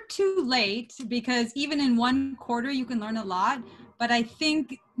never too late, because even in one quarter you can learn a lot, but I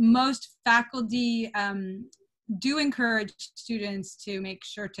think most faculty do encourage students to make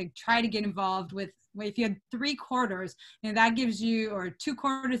sure to try to get involved with, if you had 3 quarters, you know, that gives you, or 2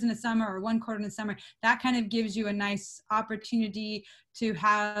 quarters in the summer or 1 quarter in the summer, that kind of gives you a nice opportunity to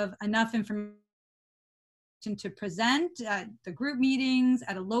have enough information to present at the group meetings,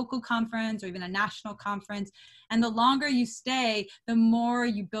 at a local conference, or even a national conference. And the longer you stay, the more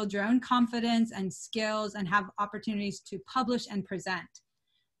you build your own confidence and skills and have opportunities to publish and present.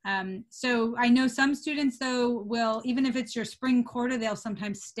 So I know some students, though, will, even if it's your spring quarter, they'll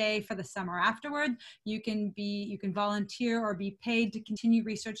sometimes stay for the summer afterward. You can volunteer or be paid to continue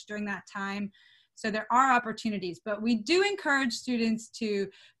research during that time. So there are opportunities, but we do encourage students to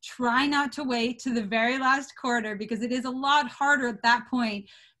try not to wait to the very last quarter, because it is a lot harder at that point,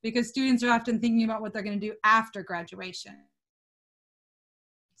 because students are often thinking about what they're going to do after graduation.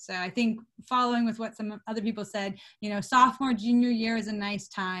 So I think following with what some other people said, you know, sophomore, junior year is a nice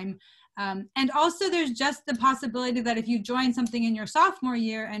time. And also there's just the possibility that if you join something in your sophomore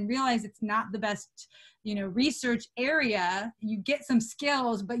year and realize it's not the best, you know, research area, you get some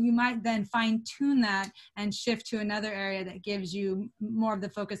skills, but you might then fine tune that and shift to another area that gives you more of the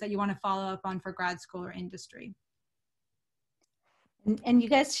focus that you want to follow up on for grad school or industry. And you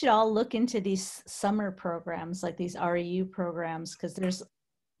guys should all look into these summer programs, like these REU programs, because there's,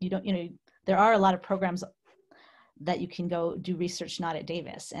 there are a lot of programs that you can go do research not at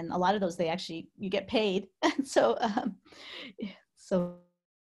Davis, and a lot of those you get paid. So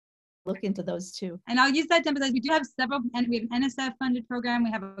look into those too. And I'll use that to emphasize, we do have several, and we have an NSF funded program,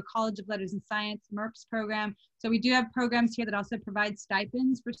 we have a College of Letters and Science, MERPS program. So we do have programs here that also provide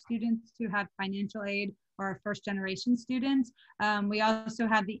stipends for students who have financial aid or are first generation students. We also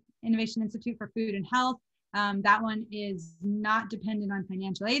have the Innovation Institute for Food and Health. That one is not dependent on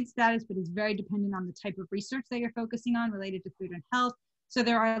financial aid status, but is very dependent on the type of research that you're focusing on related to food and health. So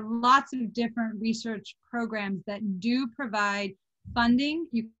there are lots of different research programs that do provide funding.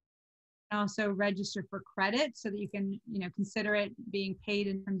 You can also register for credit so that you can, consider it being paid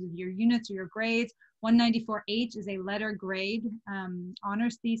in terms of your units or your grades. 194H is a letter grade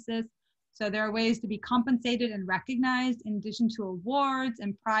honors thesis. So there are ways to be compensated and recognized in addition to awards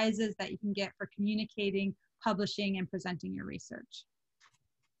and prizes that you can get for communicating, publishing, and presenting your research.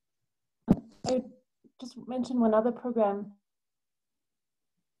 I just mentioned one other program.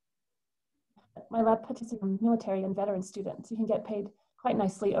 My lab participates in military and veteran students. You can get paid quite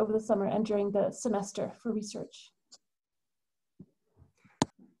nicely over the summer and during the semester for research.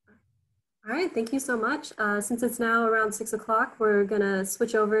 All right, thank you so much. Since it's now around 6 o'clock, we're gonna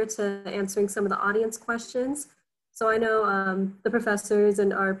switch over to answering some of the audience questions. So I know the professors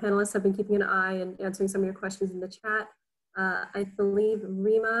and our panelists have been keeping an eye and answering some of your questions in the chat. I believe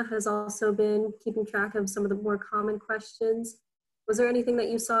Rima has also been keeping track of some of the more common questions. Was there anything that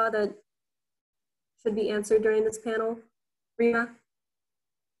you saw that should be answered during this panel, Rima?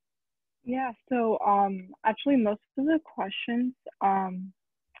 Yeah, so actually most of the questions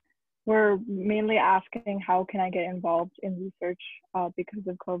we're mainly asking how can I get involved in research because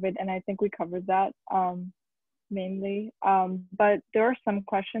of COVID, and I think we covered that mainly. But there are some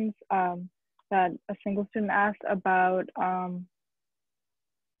questions that a single student asked about,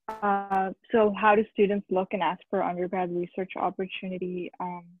 so how do students look and ask for undergrad research opportunity?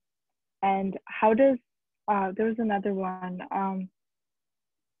 And how does, there was another one,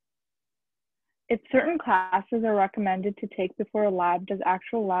 if certain classes are recommended to take before a lab, does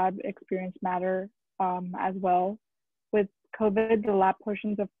actual lab experience matter as well? With COVID, the lab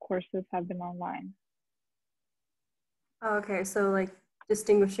portions of courses have been online. Okay, so like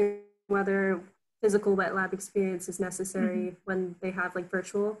distinguishing whether physical wet lab experience is necessary when they have like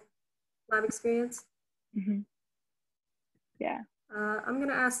virtual lab experience? Yeah. I'm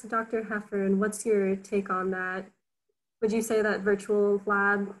gonna ask Dr. Heffern, what's your take on that? Would you say that virtual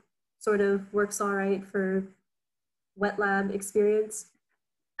lab sort of works all right for wet lab experience?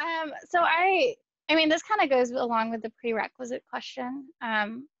 So I mean, this kind of goes along with the prerequisite question,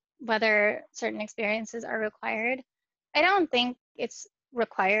 whether certain experiences are required. I don't think it's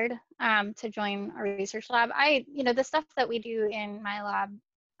required to join a research lab. The stuff that we do in my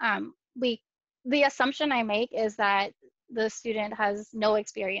lab, the assumption I make is that the student has no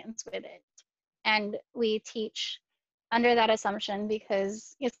experience with it. And we teach under that assumption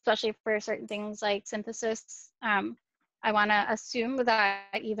because, especially for certain things like synthesis, I want to assume that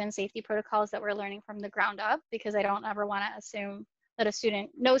even safety protocols that we're learning from the ground up, because I don't ever want to assume that a student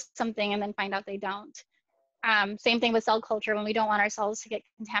knows something and then find out they don't. Same thing with cell culture. When we don't want our cells to get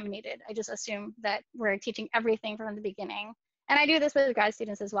contaminated, I just assume that we're teaching everything from the beginning. And I do this with grad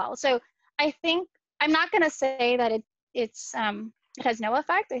students as well. So I think, I'm not going to say that it has no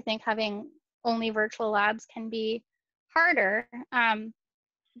effect. I think having only virtual labs can be harder,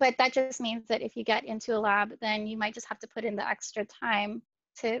 but that just means that if you get into a lab, then you might just have to put in the extra time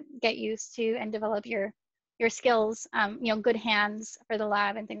to get used to and develop your skills, good hands for the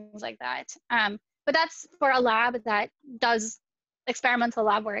lab and things like that. But that's for a lab that does experimental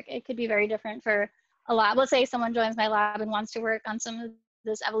lab work. It could be very different for a lab. Let's say someone joins my lab and wants to work on some of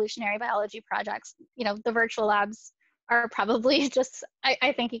this evolutionary biology projects. The virtual labs are probably just,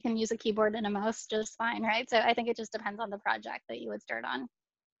 I think you can use a keyboard and a mouse just fine, right? So I think it just depends on the project that you would start on.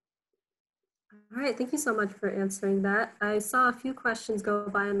 All right, thank you so much for answering that. I saw a few questions go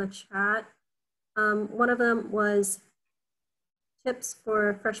by in the chat. One of them was tips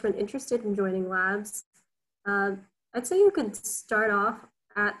for freshmen interested in joining labs. I'd say you could start off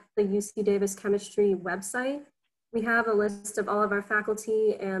at the UC Davis chemistry website. We have a list of all of our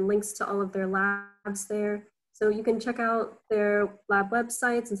faculty and links to all of their labs there. So you can check out their lab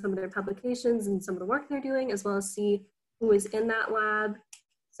websites and some of their publications and some of the work they're doing, as well as see who is in that lab.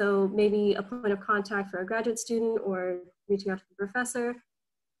 So maybe a point of contact for a graduate student or reaching out to the professor.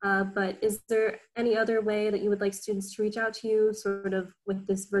 But is there any other way that you would like students to reach out to you sort of with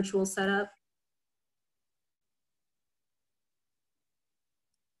this virtual setup?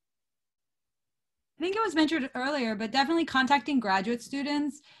 I think it was mentioned earlier, but definitely contacting graduate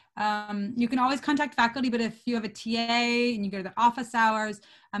students. You can always contact faculty, but if you have a TA and you go to the office hours,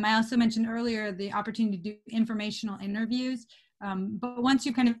 I also mentioned earlier the opportunity to do informational interviews. But once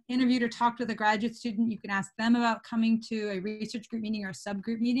you've kind of interviewed or talked with a graduate student, you can ask them about coming to a research group meeting or a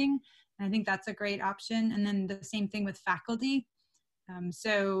subgroup meeting. And I think that's a great option. And then the same thing with faculty.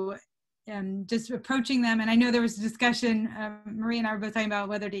 Just approaching them. And I know there was a discussion, Marie and I were both talking about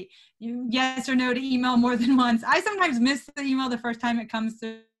whether to, yes or no to email more than once. I sometimes miss the email the first time it comes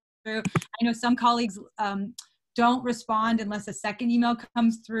through. I know some colleagues don't respond unless a second email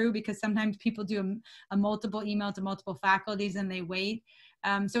comes through, because sometimes people do a multiple email to multiple faculties and they wait.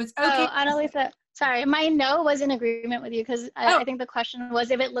 So it's okay. Oh, Annalisa, sorry, my no was in agreement with you, because I think the question was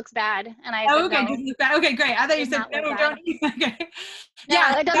if it looks bad, and I said okay, no. Look bad. Okay, great. I thought you said no, don't. Okay. No,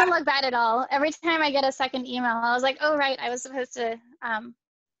 yeah, it doesn't look bad at all. Every time I get a second email, I was like, oh right, I was supposed to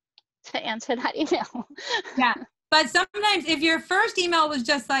answer that email. Yeah. But sometimes if your first email was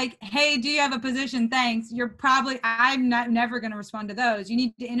just like, hey, do you have a position? Thanks. You're probably, I'm never going to respond to those. You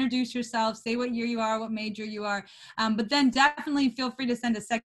need to introduce yourself, say what year you are, what major you are. But then definitely feel free to send a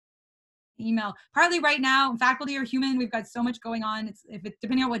second email. Partly right now, faculty are human. We've got so much going on.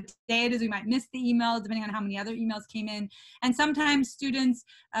 Depending on what day it is, we might miss the email, depending on how many other emails came in. And sometimes students,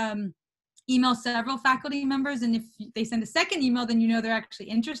 email several faculty members, and if they send a second email, then you know they're actually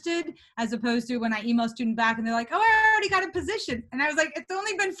interested, as opposed to when I email a student back and they're like, oh, I already got a position. And I was like, it's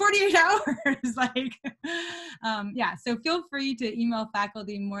only been 48 hours. Like, yeah, so feel free to email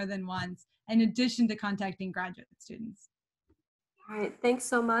faculty more than once, in addition to contacting graduate students. All right, thanks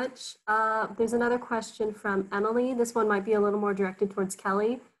so much. There's another question from Emily. This one might be a little more directed towards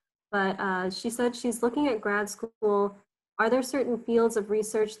Kelly, but she said she's looking at grad school. Are there certain fields of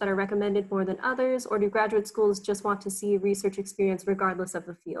research that are recommended more than others, or do graduate schools just want to see research experience regardless of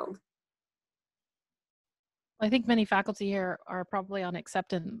the field? I think many faculty here are probably on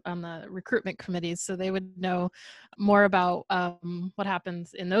acceptance on the recruitment committees, so they would know more about what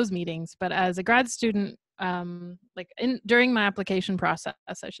happens in those meetings. But as a grad student, during my application process,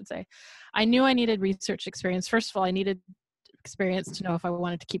 I should say, I knew I needed research experience. First of all, I needed experience to know if I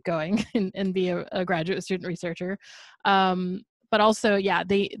wanted to keep going and be a graduate student researcher. But also, yeah,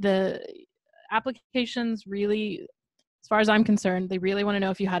 the applications really, as far as I'm concerned, they really want to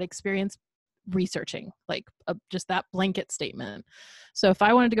know if you had experience researching, like just that blanket statement. So if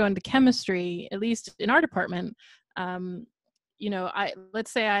I wanted to go into chemistry, at least in our department,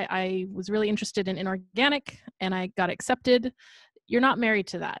 let's say I was really interested in inorganic and I got accepted, you're not married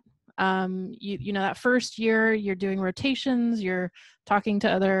to that. That first year you're doing rotations, you're talking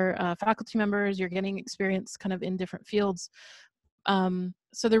to other faculty members, you're getting experience kind of in different fields.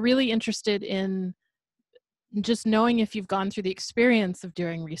 So they're really interested in just knowing if you've gone through the experience of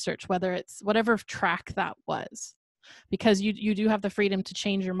doing research, whether it's whatever track that was, because you do have the freedom to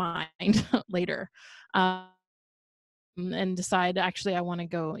change your mind later. And decide, actually, I want to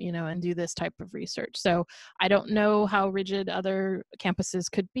go, and do this type of research. So I don't know how rigid other campuses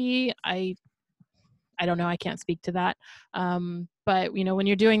could be. I don't know. I can't speak to that. But, when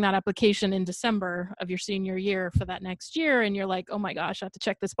you're doing that application in December of your senior year for that next year, and you're like, oh my gosh, I have to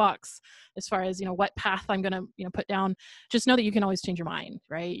check this box as far as, what path I'm going to, put down, just know that you can always change your mind,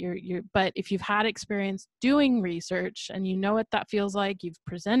 right? But if you've had experience doing research and you know what that feels like, you've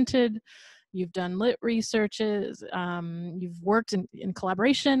presented, you've done lit researches, you've worked in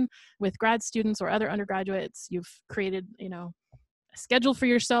collaboration with grad students or other undergraduates, you've created, a schedule for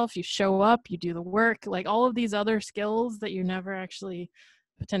yourself, you show up, you do the work, like all of these other skills that you never actually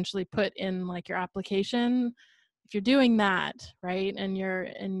potentially put in like your application. If you're doing that, right, and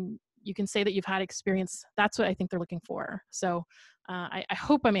you can say that you've had experience, that's what I think they're looking for. So I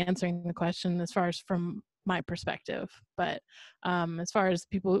hope I'm answering the question as far as from my perspective, but as far as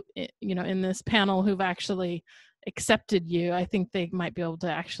people in this panel who've actually accepted you, I think they might be able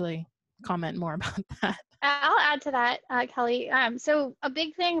to actually comment more about that. I'll add to that, Kelly. So a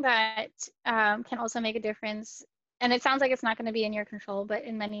big thing that can also make a difference, and it sounds like it's not going to be in your control, but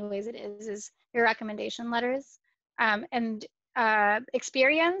in many ways it is your recommendation letters. And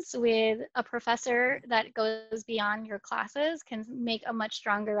experience with a professor that goes beyond your classes can make a much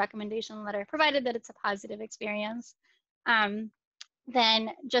stronger recommendation letter, provided that it's a positive experience, than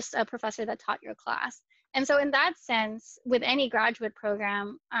just a professor that taught your class. And so in that sense, with any graduate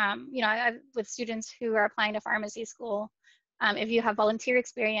program, you know, with students who are applying to pharmacy school, if you have volunteer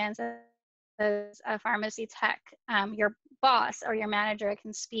experience as a pharmacy tech, your boss or your manager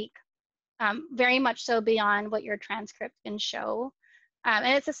can speak very much so beyond what your transcript can show. And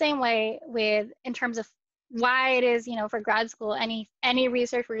it's the same way in terms of why it is, you know, for grad school, any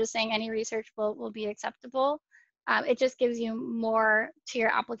research, we're just saying any research will be acceptable. It just gives you more to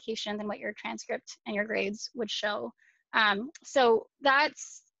your application than what your transcript and your grades would show. So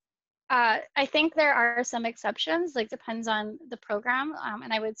that's, I think there are some exceptions, like depends on the program.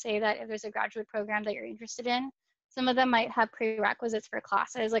 And I would say that if there's a graduate program that you're interested in, some of them might have prerequisites for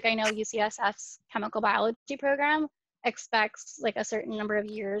classes. Like I know UCSF's chemical biology program expects like a certain number of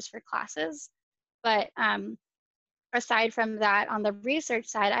years for classes. But aside from that, on the research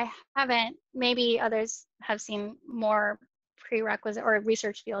side, I haven't, maybe others have seen more prerequisite or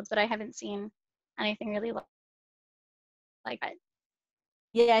research fields, but I haven't seen anything really like that.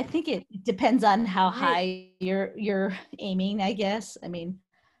 Yeah, I think it depends on how high you're aiming, I guess. I mean,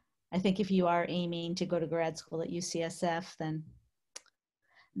 I think if you are aiming to go to grad school at UCSF,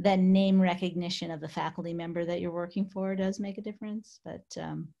 then name recognition of the faculty member that you're working for does make a difference. But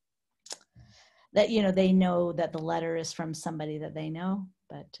that, you know, they know that the letter is from somebody that they know.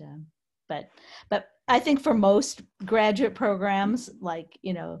 But I think for most graduate programs, like,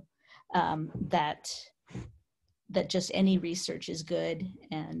 you know, that just any research is good,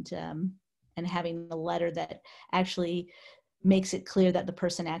 and having the letter that actually makes it clear that the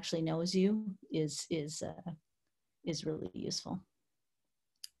person actually knows you is really useful.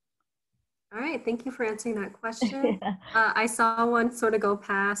 All right, thank you for answering that question. I saw one sort of go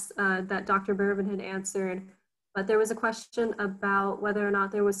past that Dr. Berben had answered, but there was a question about whether or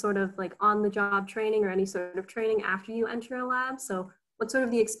not there was sort of like on-the-job training or any sort of training after you enter a lab. So what's sort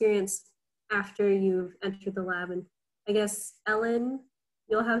of the experience after you've entered the lab? And I guess, Ellen,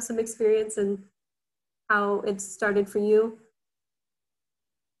 you'll have some experience in how it started for you.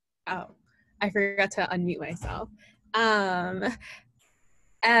 Oh, I forgot to unmute myself.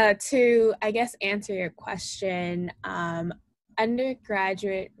 To, I guess, answer your question,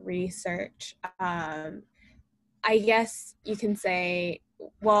 undergraduate research, I guess you can say,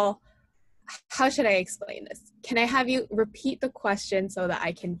 well, how should I explain this? Can I have you repeat the question so that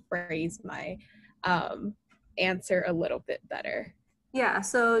I can phrase my answer a little bit better? Yeah,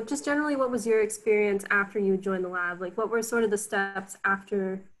 so just generally, what was your experience after you joined the lab? Like, what were sort of the steps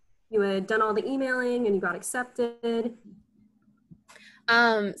after you had done all the emailing and you got accepted?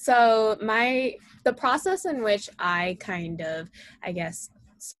 So the process in which I kind of, I guess,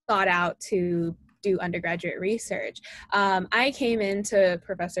 sought out to do undergraduate research, I came into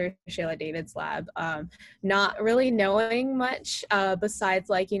Professor Shayla David's lab not really knowing much besides,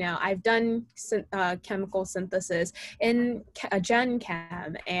 like, you know, I've done chemical synthesis in Gen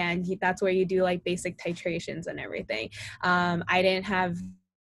Chem, and that's where you do like basic titrations and everything. I didn't have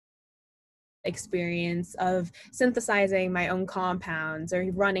experience of synthesizing my own compounds or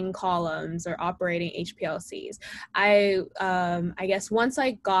running columns or operating HPLCs. I guess once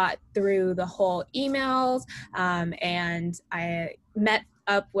I got through the whole emails and I met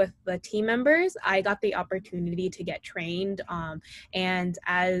up with the team members, I got the opportunity to get trained. And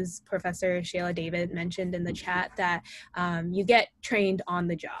as Professor Shayla David mentioned in the chat, that you get trained on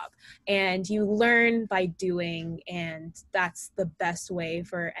the job and you learn by doing, and that's the best way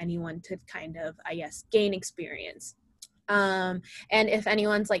for anyone to kind of, I guess, gain experience. And if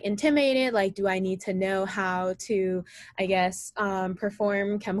anyone's like intimidated, like, do I need to know how to, I guess,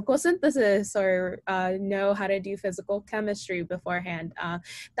 perform chemical synthesis or know how to do physical chemistry beforehand?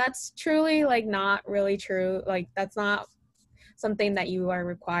 That's truly like not really true. Like, that's not something that you are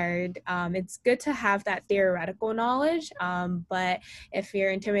required. It's good to have that theoretical knowledge, but if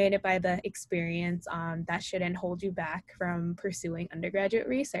you're intimidated by the experience, that shouldn't hold you back from pursuing undergraduate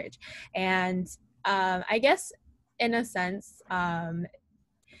research. And I guess, in a sense, I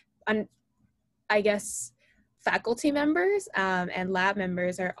guess faculty members and lab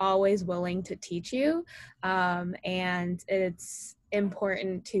members are always willing to teach you, and it's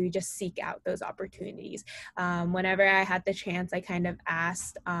important to just seek out those opportunities. Whenever I had the chance, I kind of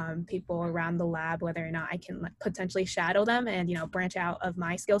asked people around the lab whether or not I can potentially shadow them and, you know, branch out of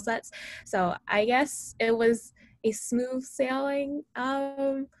my skill sets. So I guess it was a smooth sailing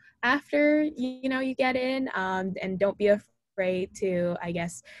after, you know, you get in, and don't be afraid to, I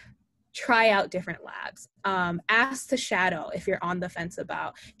guess, try out different labs. Ask to shadow if you're on the fence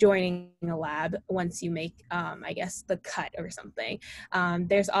about joining a lab once you make, I guess, the cut or something.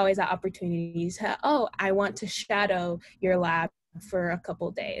 There's always that opportunity to, oh, I want to shadow your lab for a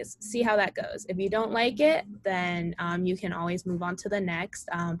couple days. See how that goes. If you don't like it, then you can always move on to the next,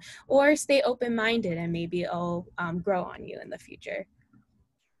 or stay open-minded and maybe it'll grow on you in the future.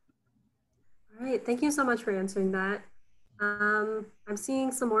 All right, thank you so much for answering that. I'm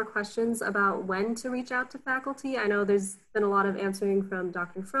seeing some more questions about when to reach out to faculty. I know there's been a lot of answering from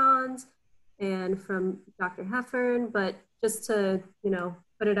Dr. Franz and from Dr. Heffern, but just to,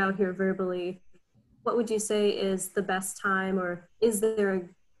 put it out here verbally, what would you say is the best time, or is there a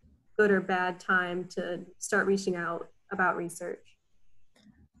good or bad time to start reaching out about research?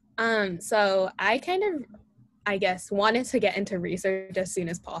 So I guess, wanted to get into research as soon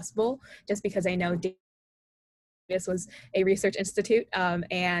as possible, just because I know this was a research institute,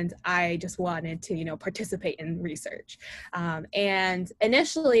 and I just wanted to, participate in research. And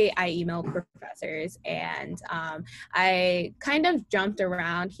initially I emailed professors, and I kind of jumped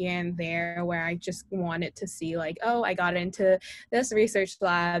around here and there where I just wanted to see like, oh, I got into this research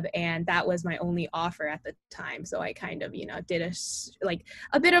lab and that was my only offer at the time. So I kind of, did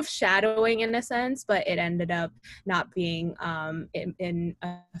a bit of shadowing in a sense, but it ended up not being in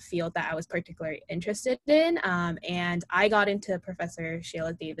a field that I was particularly interested in. And I got into Professor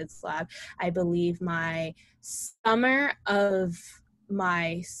Sheila David's lab, I believe my summer of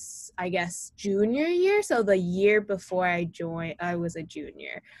my, I guess, junior year. So the year before I joined, I was a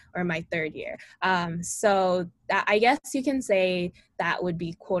junior, or my third year. So that, I guess you can say that would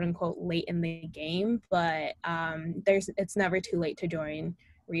be quote unquote late in the game, but it's never too late to join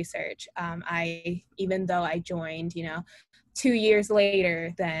research. Even though I joined, 2 years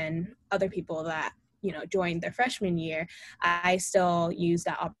later than other people that joined their freshman year, I still use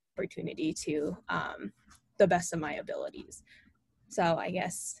that opportunity to the best of my abilities. So I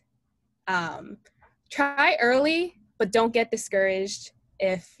guess try early, but don't get discouraged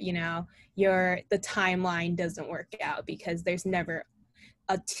if the timeline doesn't work out, because there's never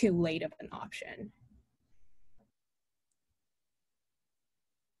a too late of an option.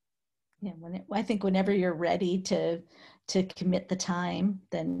 Yeah, I think whenever you're ready to commit the time,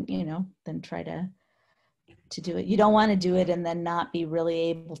 then then try to do it. You don't want to do it and then not be really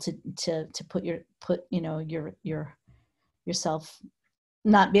able to put yourself,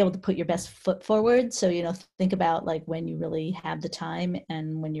 not be able to put your best foot forward. So think about like when you really have the time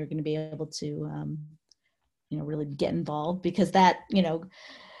and when you're going to be able to really get involved, because that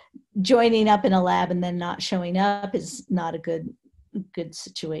joining up in a lab and then not showing up is not a good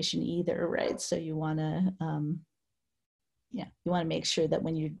situation either, right? So you want to make sure that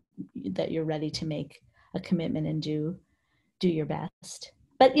that you're ready to make a commitment and do your best.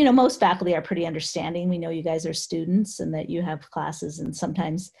 But most faculty are pretty understanding. We know you guys are students and that you have classes, and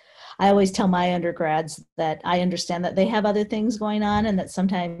sometimes I always tell my undergrads that I understand that they have other things going on and that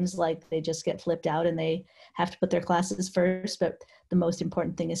sometimes like they just get flipped out and they have to put their classes first, but the most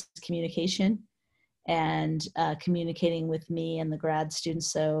important thing is communication, and communicating with me and the grad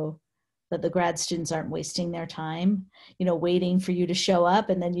students so that the grad students aren't wasting their time, waiting for you to show up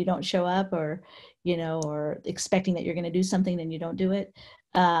and then you don't show up, or expecting that you're going to do something and you don't do it.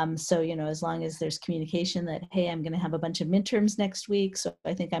 So, as long as there's communication that, hey, I'm going to have a bunch of midterms next week, so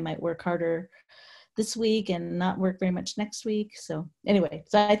I think I might work harder this week and not work very much next week. So anyway,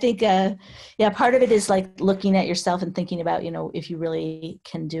 so I think, part of it is like looking at yourself and thinking about, if you really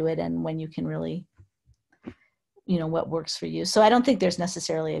can do it and when you can really, what works for you. So I don't think there's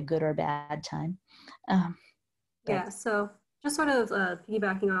necessarily a good or bad time. Yeah, so just sort of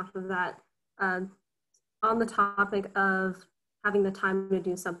piggybacking off of that, on the topic of having the time to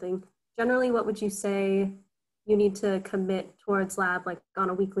do something, generally what would you say you need to commit towards lab, like on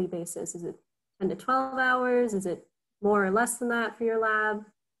a weekly basis? Is it 10 to 12 hours? Is it more or less than that for your lab?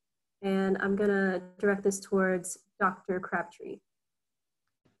 And I'm gonna direct this towards Dr. Crabtree.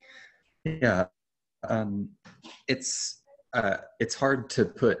 Yeah, it's hard to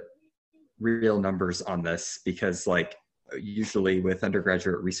put real numbers on this, because like usually with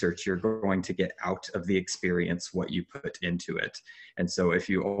undergraduate research, you're going to get out of the experience what you put into it. And so if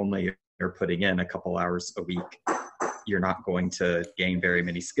you only are putting in a couple hours a week, you're not going to gain very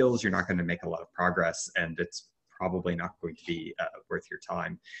many skills. You're not going to make a lot of progress, and it's probably not going to be worth your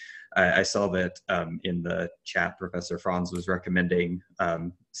time. I saw that in the chat, Professor Franz was recommending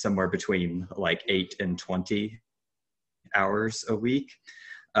somewhere between like 8 and 20 hours a week.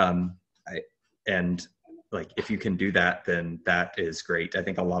 And like, if you can do that, then that is great. I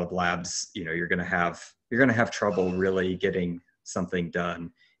think a lot of labs, you're going to have trouble really getting something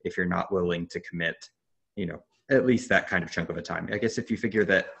done if you're not willing to commit, at least that kind of chunk of a time. I guess if you figure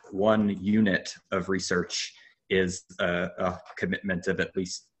that one unit of research is a commitment of at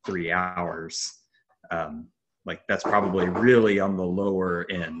least 3 hours, like that's probably really on the lower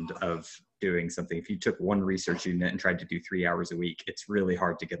end of doing something. If you took one research unit and tried to do 3 hours a week, it's really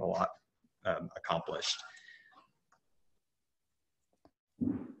hard to get a lot accomplished.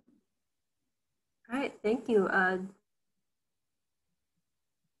 All right, thank you.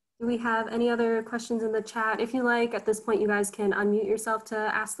 Do we have any other questions in the chat? If you like, at this point, you guys can unmute yourself to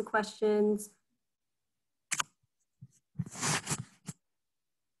ask the questions.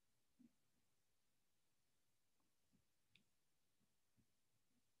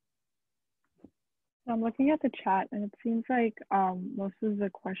 I'm looking at the chat and it seems like most of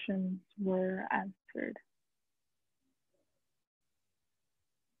the questions were answered.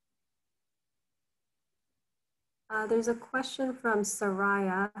 There's a question from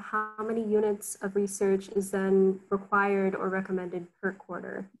Saraya. How many units of research is then required or recommended per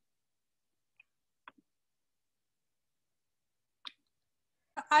quarter?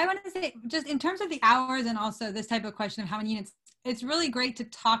 I want to say, just in terms of the hours and also this type of question of how many units, it's really great to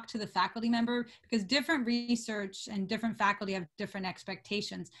talk to the faculty member, because different research and different faculty have different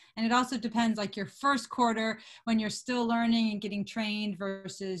expectations. And it also depends, like your first quarter when you're still learning and getting trained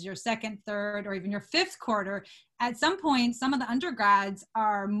versus your second, third, or even your fifth quarter. At some point, some of the undergrads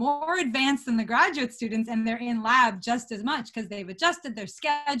are more advanced than the graduate students, and they're in lab just as much because they've adjusted their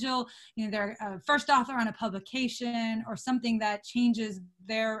schedule. You know, they're a first author on a publication or something that changes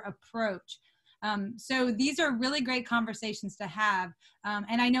their approach. So these are really great conversations to have.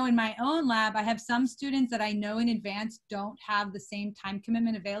 And I know in my own lab, I have some students that I know in advance don't have the same time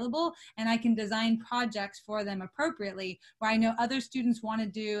commitment available, and I can design projects for them appropriately, where I know other students want to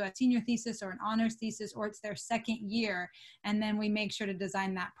do a senior thesis or an honors thesis, or it's their second year, and then we make sure to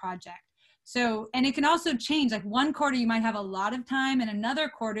design that project. So, and it can also change, like one quarter you might have a lot of time, and another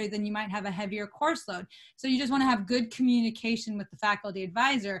quarter then you might have a heavier course load. So you just want to have good communication with the faculty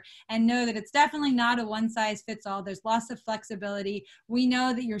advisor and know that it's definitely not a one size fits all. There's lots of flexibility. We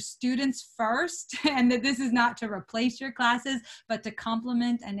know that your students first, and that this is not to replace your classes, but to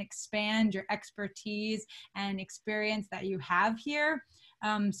complement and expand your expertise and experience that you have here.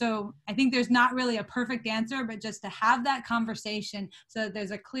 So I think there's not really a perfect answer, but just to have that conversation so that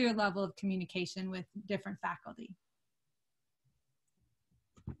there's a clear level of communication with different faculty.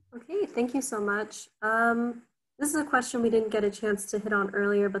 Okay, thank you so much. This is a question we didn't get a chance to hit on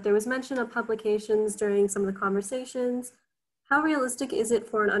earlier, but there was mention of publications during some of the conversations. How realistic is it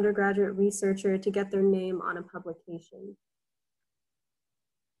for an undergraduate researcher to get their name on a publication?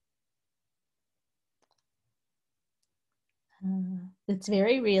 It's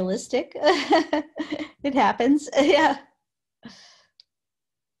very realistic. It happens. Yeah.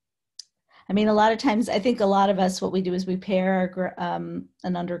 I mean, a lot of times, I think a lot of us, what we do is we pair an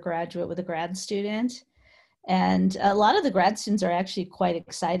undergraduate with a grad student. And a lot of the grad students are actually quite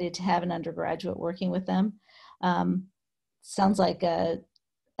excited to have an undergraduate working with them. Sounds like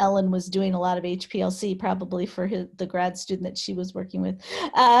Ellen was doing a lot of HPLC probably for the grad student that she was working with,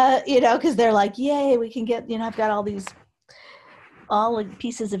 you know, because they're like, yay, we can get, you know, I've got all the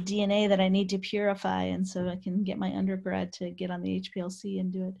pieces of DNA that I need to purify, and so I can get my undergrad to get on the HPLC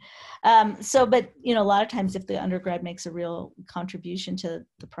and do it. But you know, a lot of times if the undergrad makes a real contribution to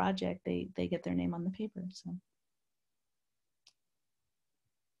the project, they get their name on the paper. So,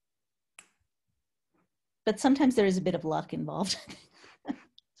 but sometimes there is a bit of luck involved.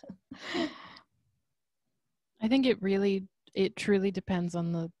 I think it truly depends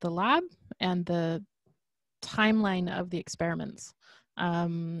on the lab and the timeline of the experiments.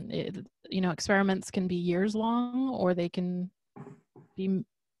 You know, experiments can be years long, or they can be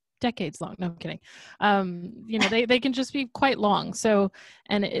decades long. No, I'm kidding. You know, they can just be quite long. So,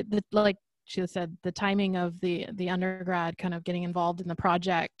 and like Sheila said, the timing of the undergrad kind of getting involved in the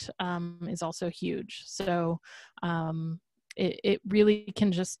project is also huge. So it really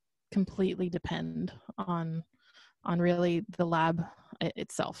can just completely depend on really the lab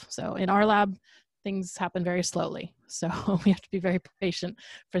itself. So in our lab, things happen very slowly. So we have to be very patient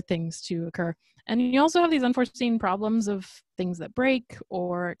for things to occur. And you also have these unforeseen problems of things that break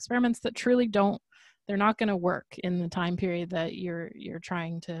or experiments that truly they're not going to work in the time period that you're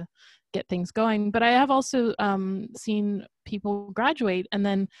trying to get things going. But I have also seen people graduate, and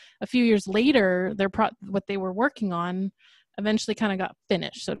then a few years later, what they were working on eventually kind of got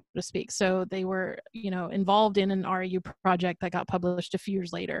finished, so to speak. So they were, you know, involved in an RU project that got published a few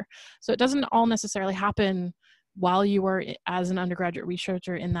years later. So it doesn't all necessarily happen while you were as an undergraduate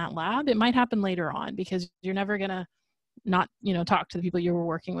researcher in that lab. It might happen later on, because you're never going to not, you know, talk to the people you were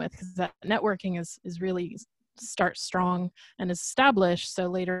working with, because that networking is really starts strong and is established. So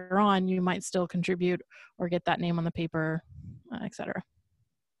later on, you might still contribute or get that name on the paper, et cetera.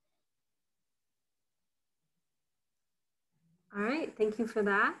 All right, thank you for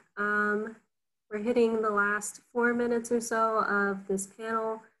that. We're hitting the last 4 minutes or so of this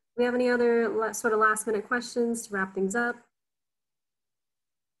panel. Do we have any other sort of last minute questions to wrap things up?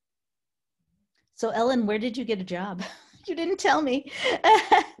 So Ellen, where did you get a job? You didn't tell me.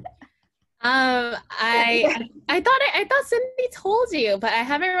 I thought Cindy told you, but I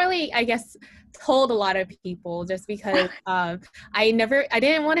haven't really, I guess, told a lot of people just because I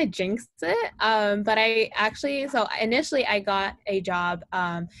didn't want to jinx it. But so initially I got a job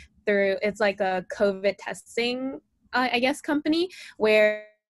through, it's like a COVID testing, I guess, company where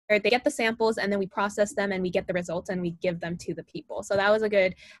they get the samples and then we process them and we get the results and we give them to the people. So that was a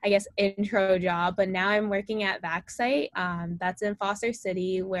good, I guess, intro job. But now I'm working at VaxSite. That's in Foster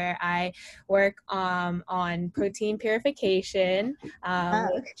City, where I work on protein purification.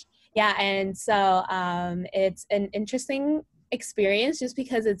 Yeah, and so it's an interesting experience just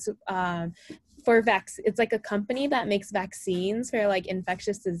because it's it's like a company that makes vaccines for like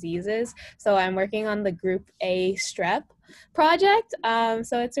infectious diseases. So I'm working on the Group A strep project.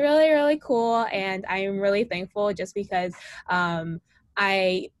 So it's really, really cool, and I am really thankful just because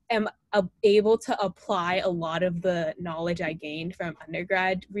I am able to apply a lot of the knowledge I gained from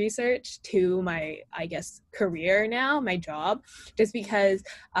undergrad research to my, I guess, career now, my job, just because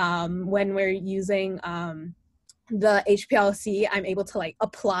when we're using the HPLC, I'm able to like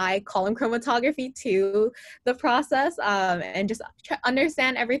apply column chromatography to the process and just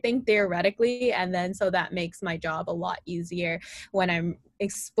understand everything theoretically. And then so that makes my job a lot easier when I'm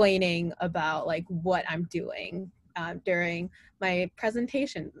explaining about like what I'm doing during my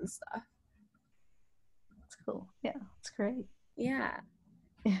presentations and stuff. That's cool. Yeah, that's great. Yeah.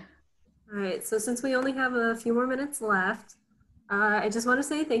 All right, so since we only have a few more minutes left, I just want to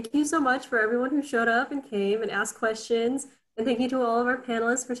say thank you so much for everyone who showed up and came and asked questions. And thank you to all of our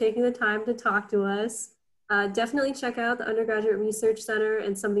panelists for taking the time to talk to us. Definitely check out the Undergraduate Research Center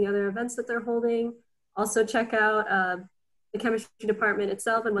and some of the other events that they're holding. Also check out the chemistry department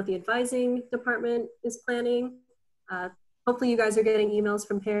itself and what the advising department is planning. Hopefully you guys are getting emails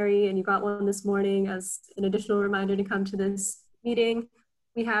from Perry, and you got one this morning as an additional reminder to come to this meeting.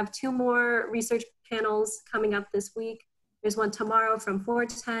 We have 2 more research panels coming up this week. There's one tomorrow from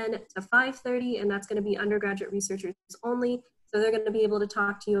 4:10 to 5:30, and that's going to be undergraduate researchers only. So they're going to be able to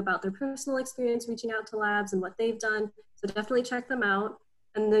talk to you about their personal experience reaching out to labs and what they've done. So definitely check them out.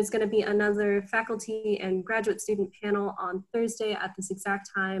 And there's going to be another faculty and graduate student panel on Thursday at this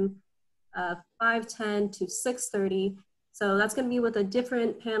exact time, 5:10 to 6:30. So that's going to be with a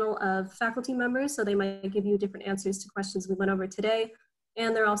different panel of faculty members. So they might give you different answers to questions we went over today.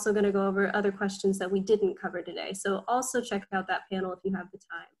 And they're also going to go over other questions that we didn't cover today. So also check out that panel if you have the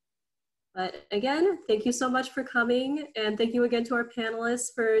time. But again, thank you so much for coming. And thank you again to our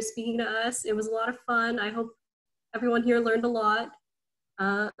panelists for speaking to us. It was a lot of fun. I hope everyone here learned a lot.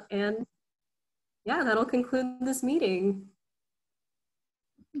 And yeah, that'll conclude this meeting.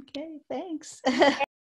 Okay, thanks.